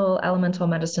temple elemental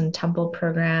medicine temple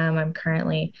program. I'm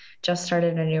currently just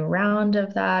started a new round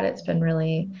of that. It's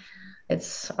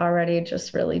already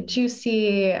just really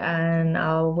juicy, and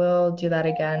I will do that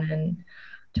again in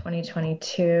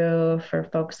 2022 for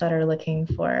folks that are looking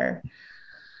for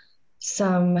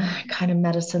some kind of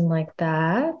medicine like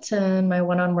that. And my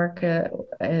one-on work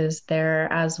is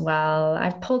there as well.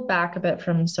 I've pulled back a bit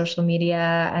from social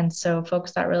media, and so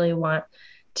folks that really want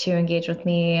to engage with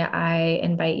me, I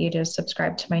invite you to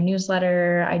subscribe to my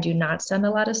newsletter. I do not send a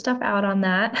lot of stuff out on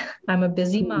that. I'm a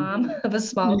busy mom of a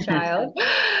small child.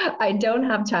 I don't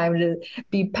have time to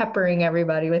be peppering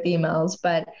everybody with emails,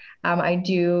 but I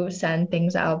do send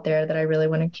things out there that I really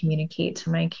want to communicate to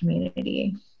my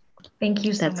community. Thank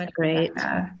you so much. That's great.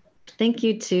 Rebecca. Thank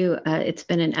you too. It's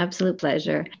been an absolute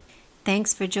pleasure.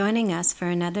 Thanks for joining us for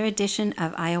another edition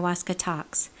of Ayahuasca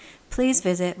Talks. Please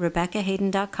visit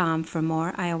RebeccaHayden.com for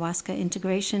more ayahuasca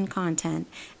integration content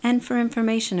and for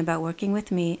information about working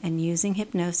with me and using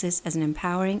hypnosis as an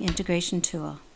empowering integration tool.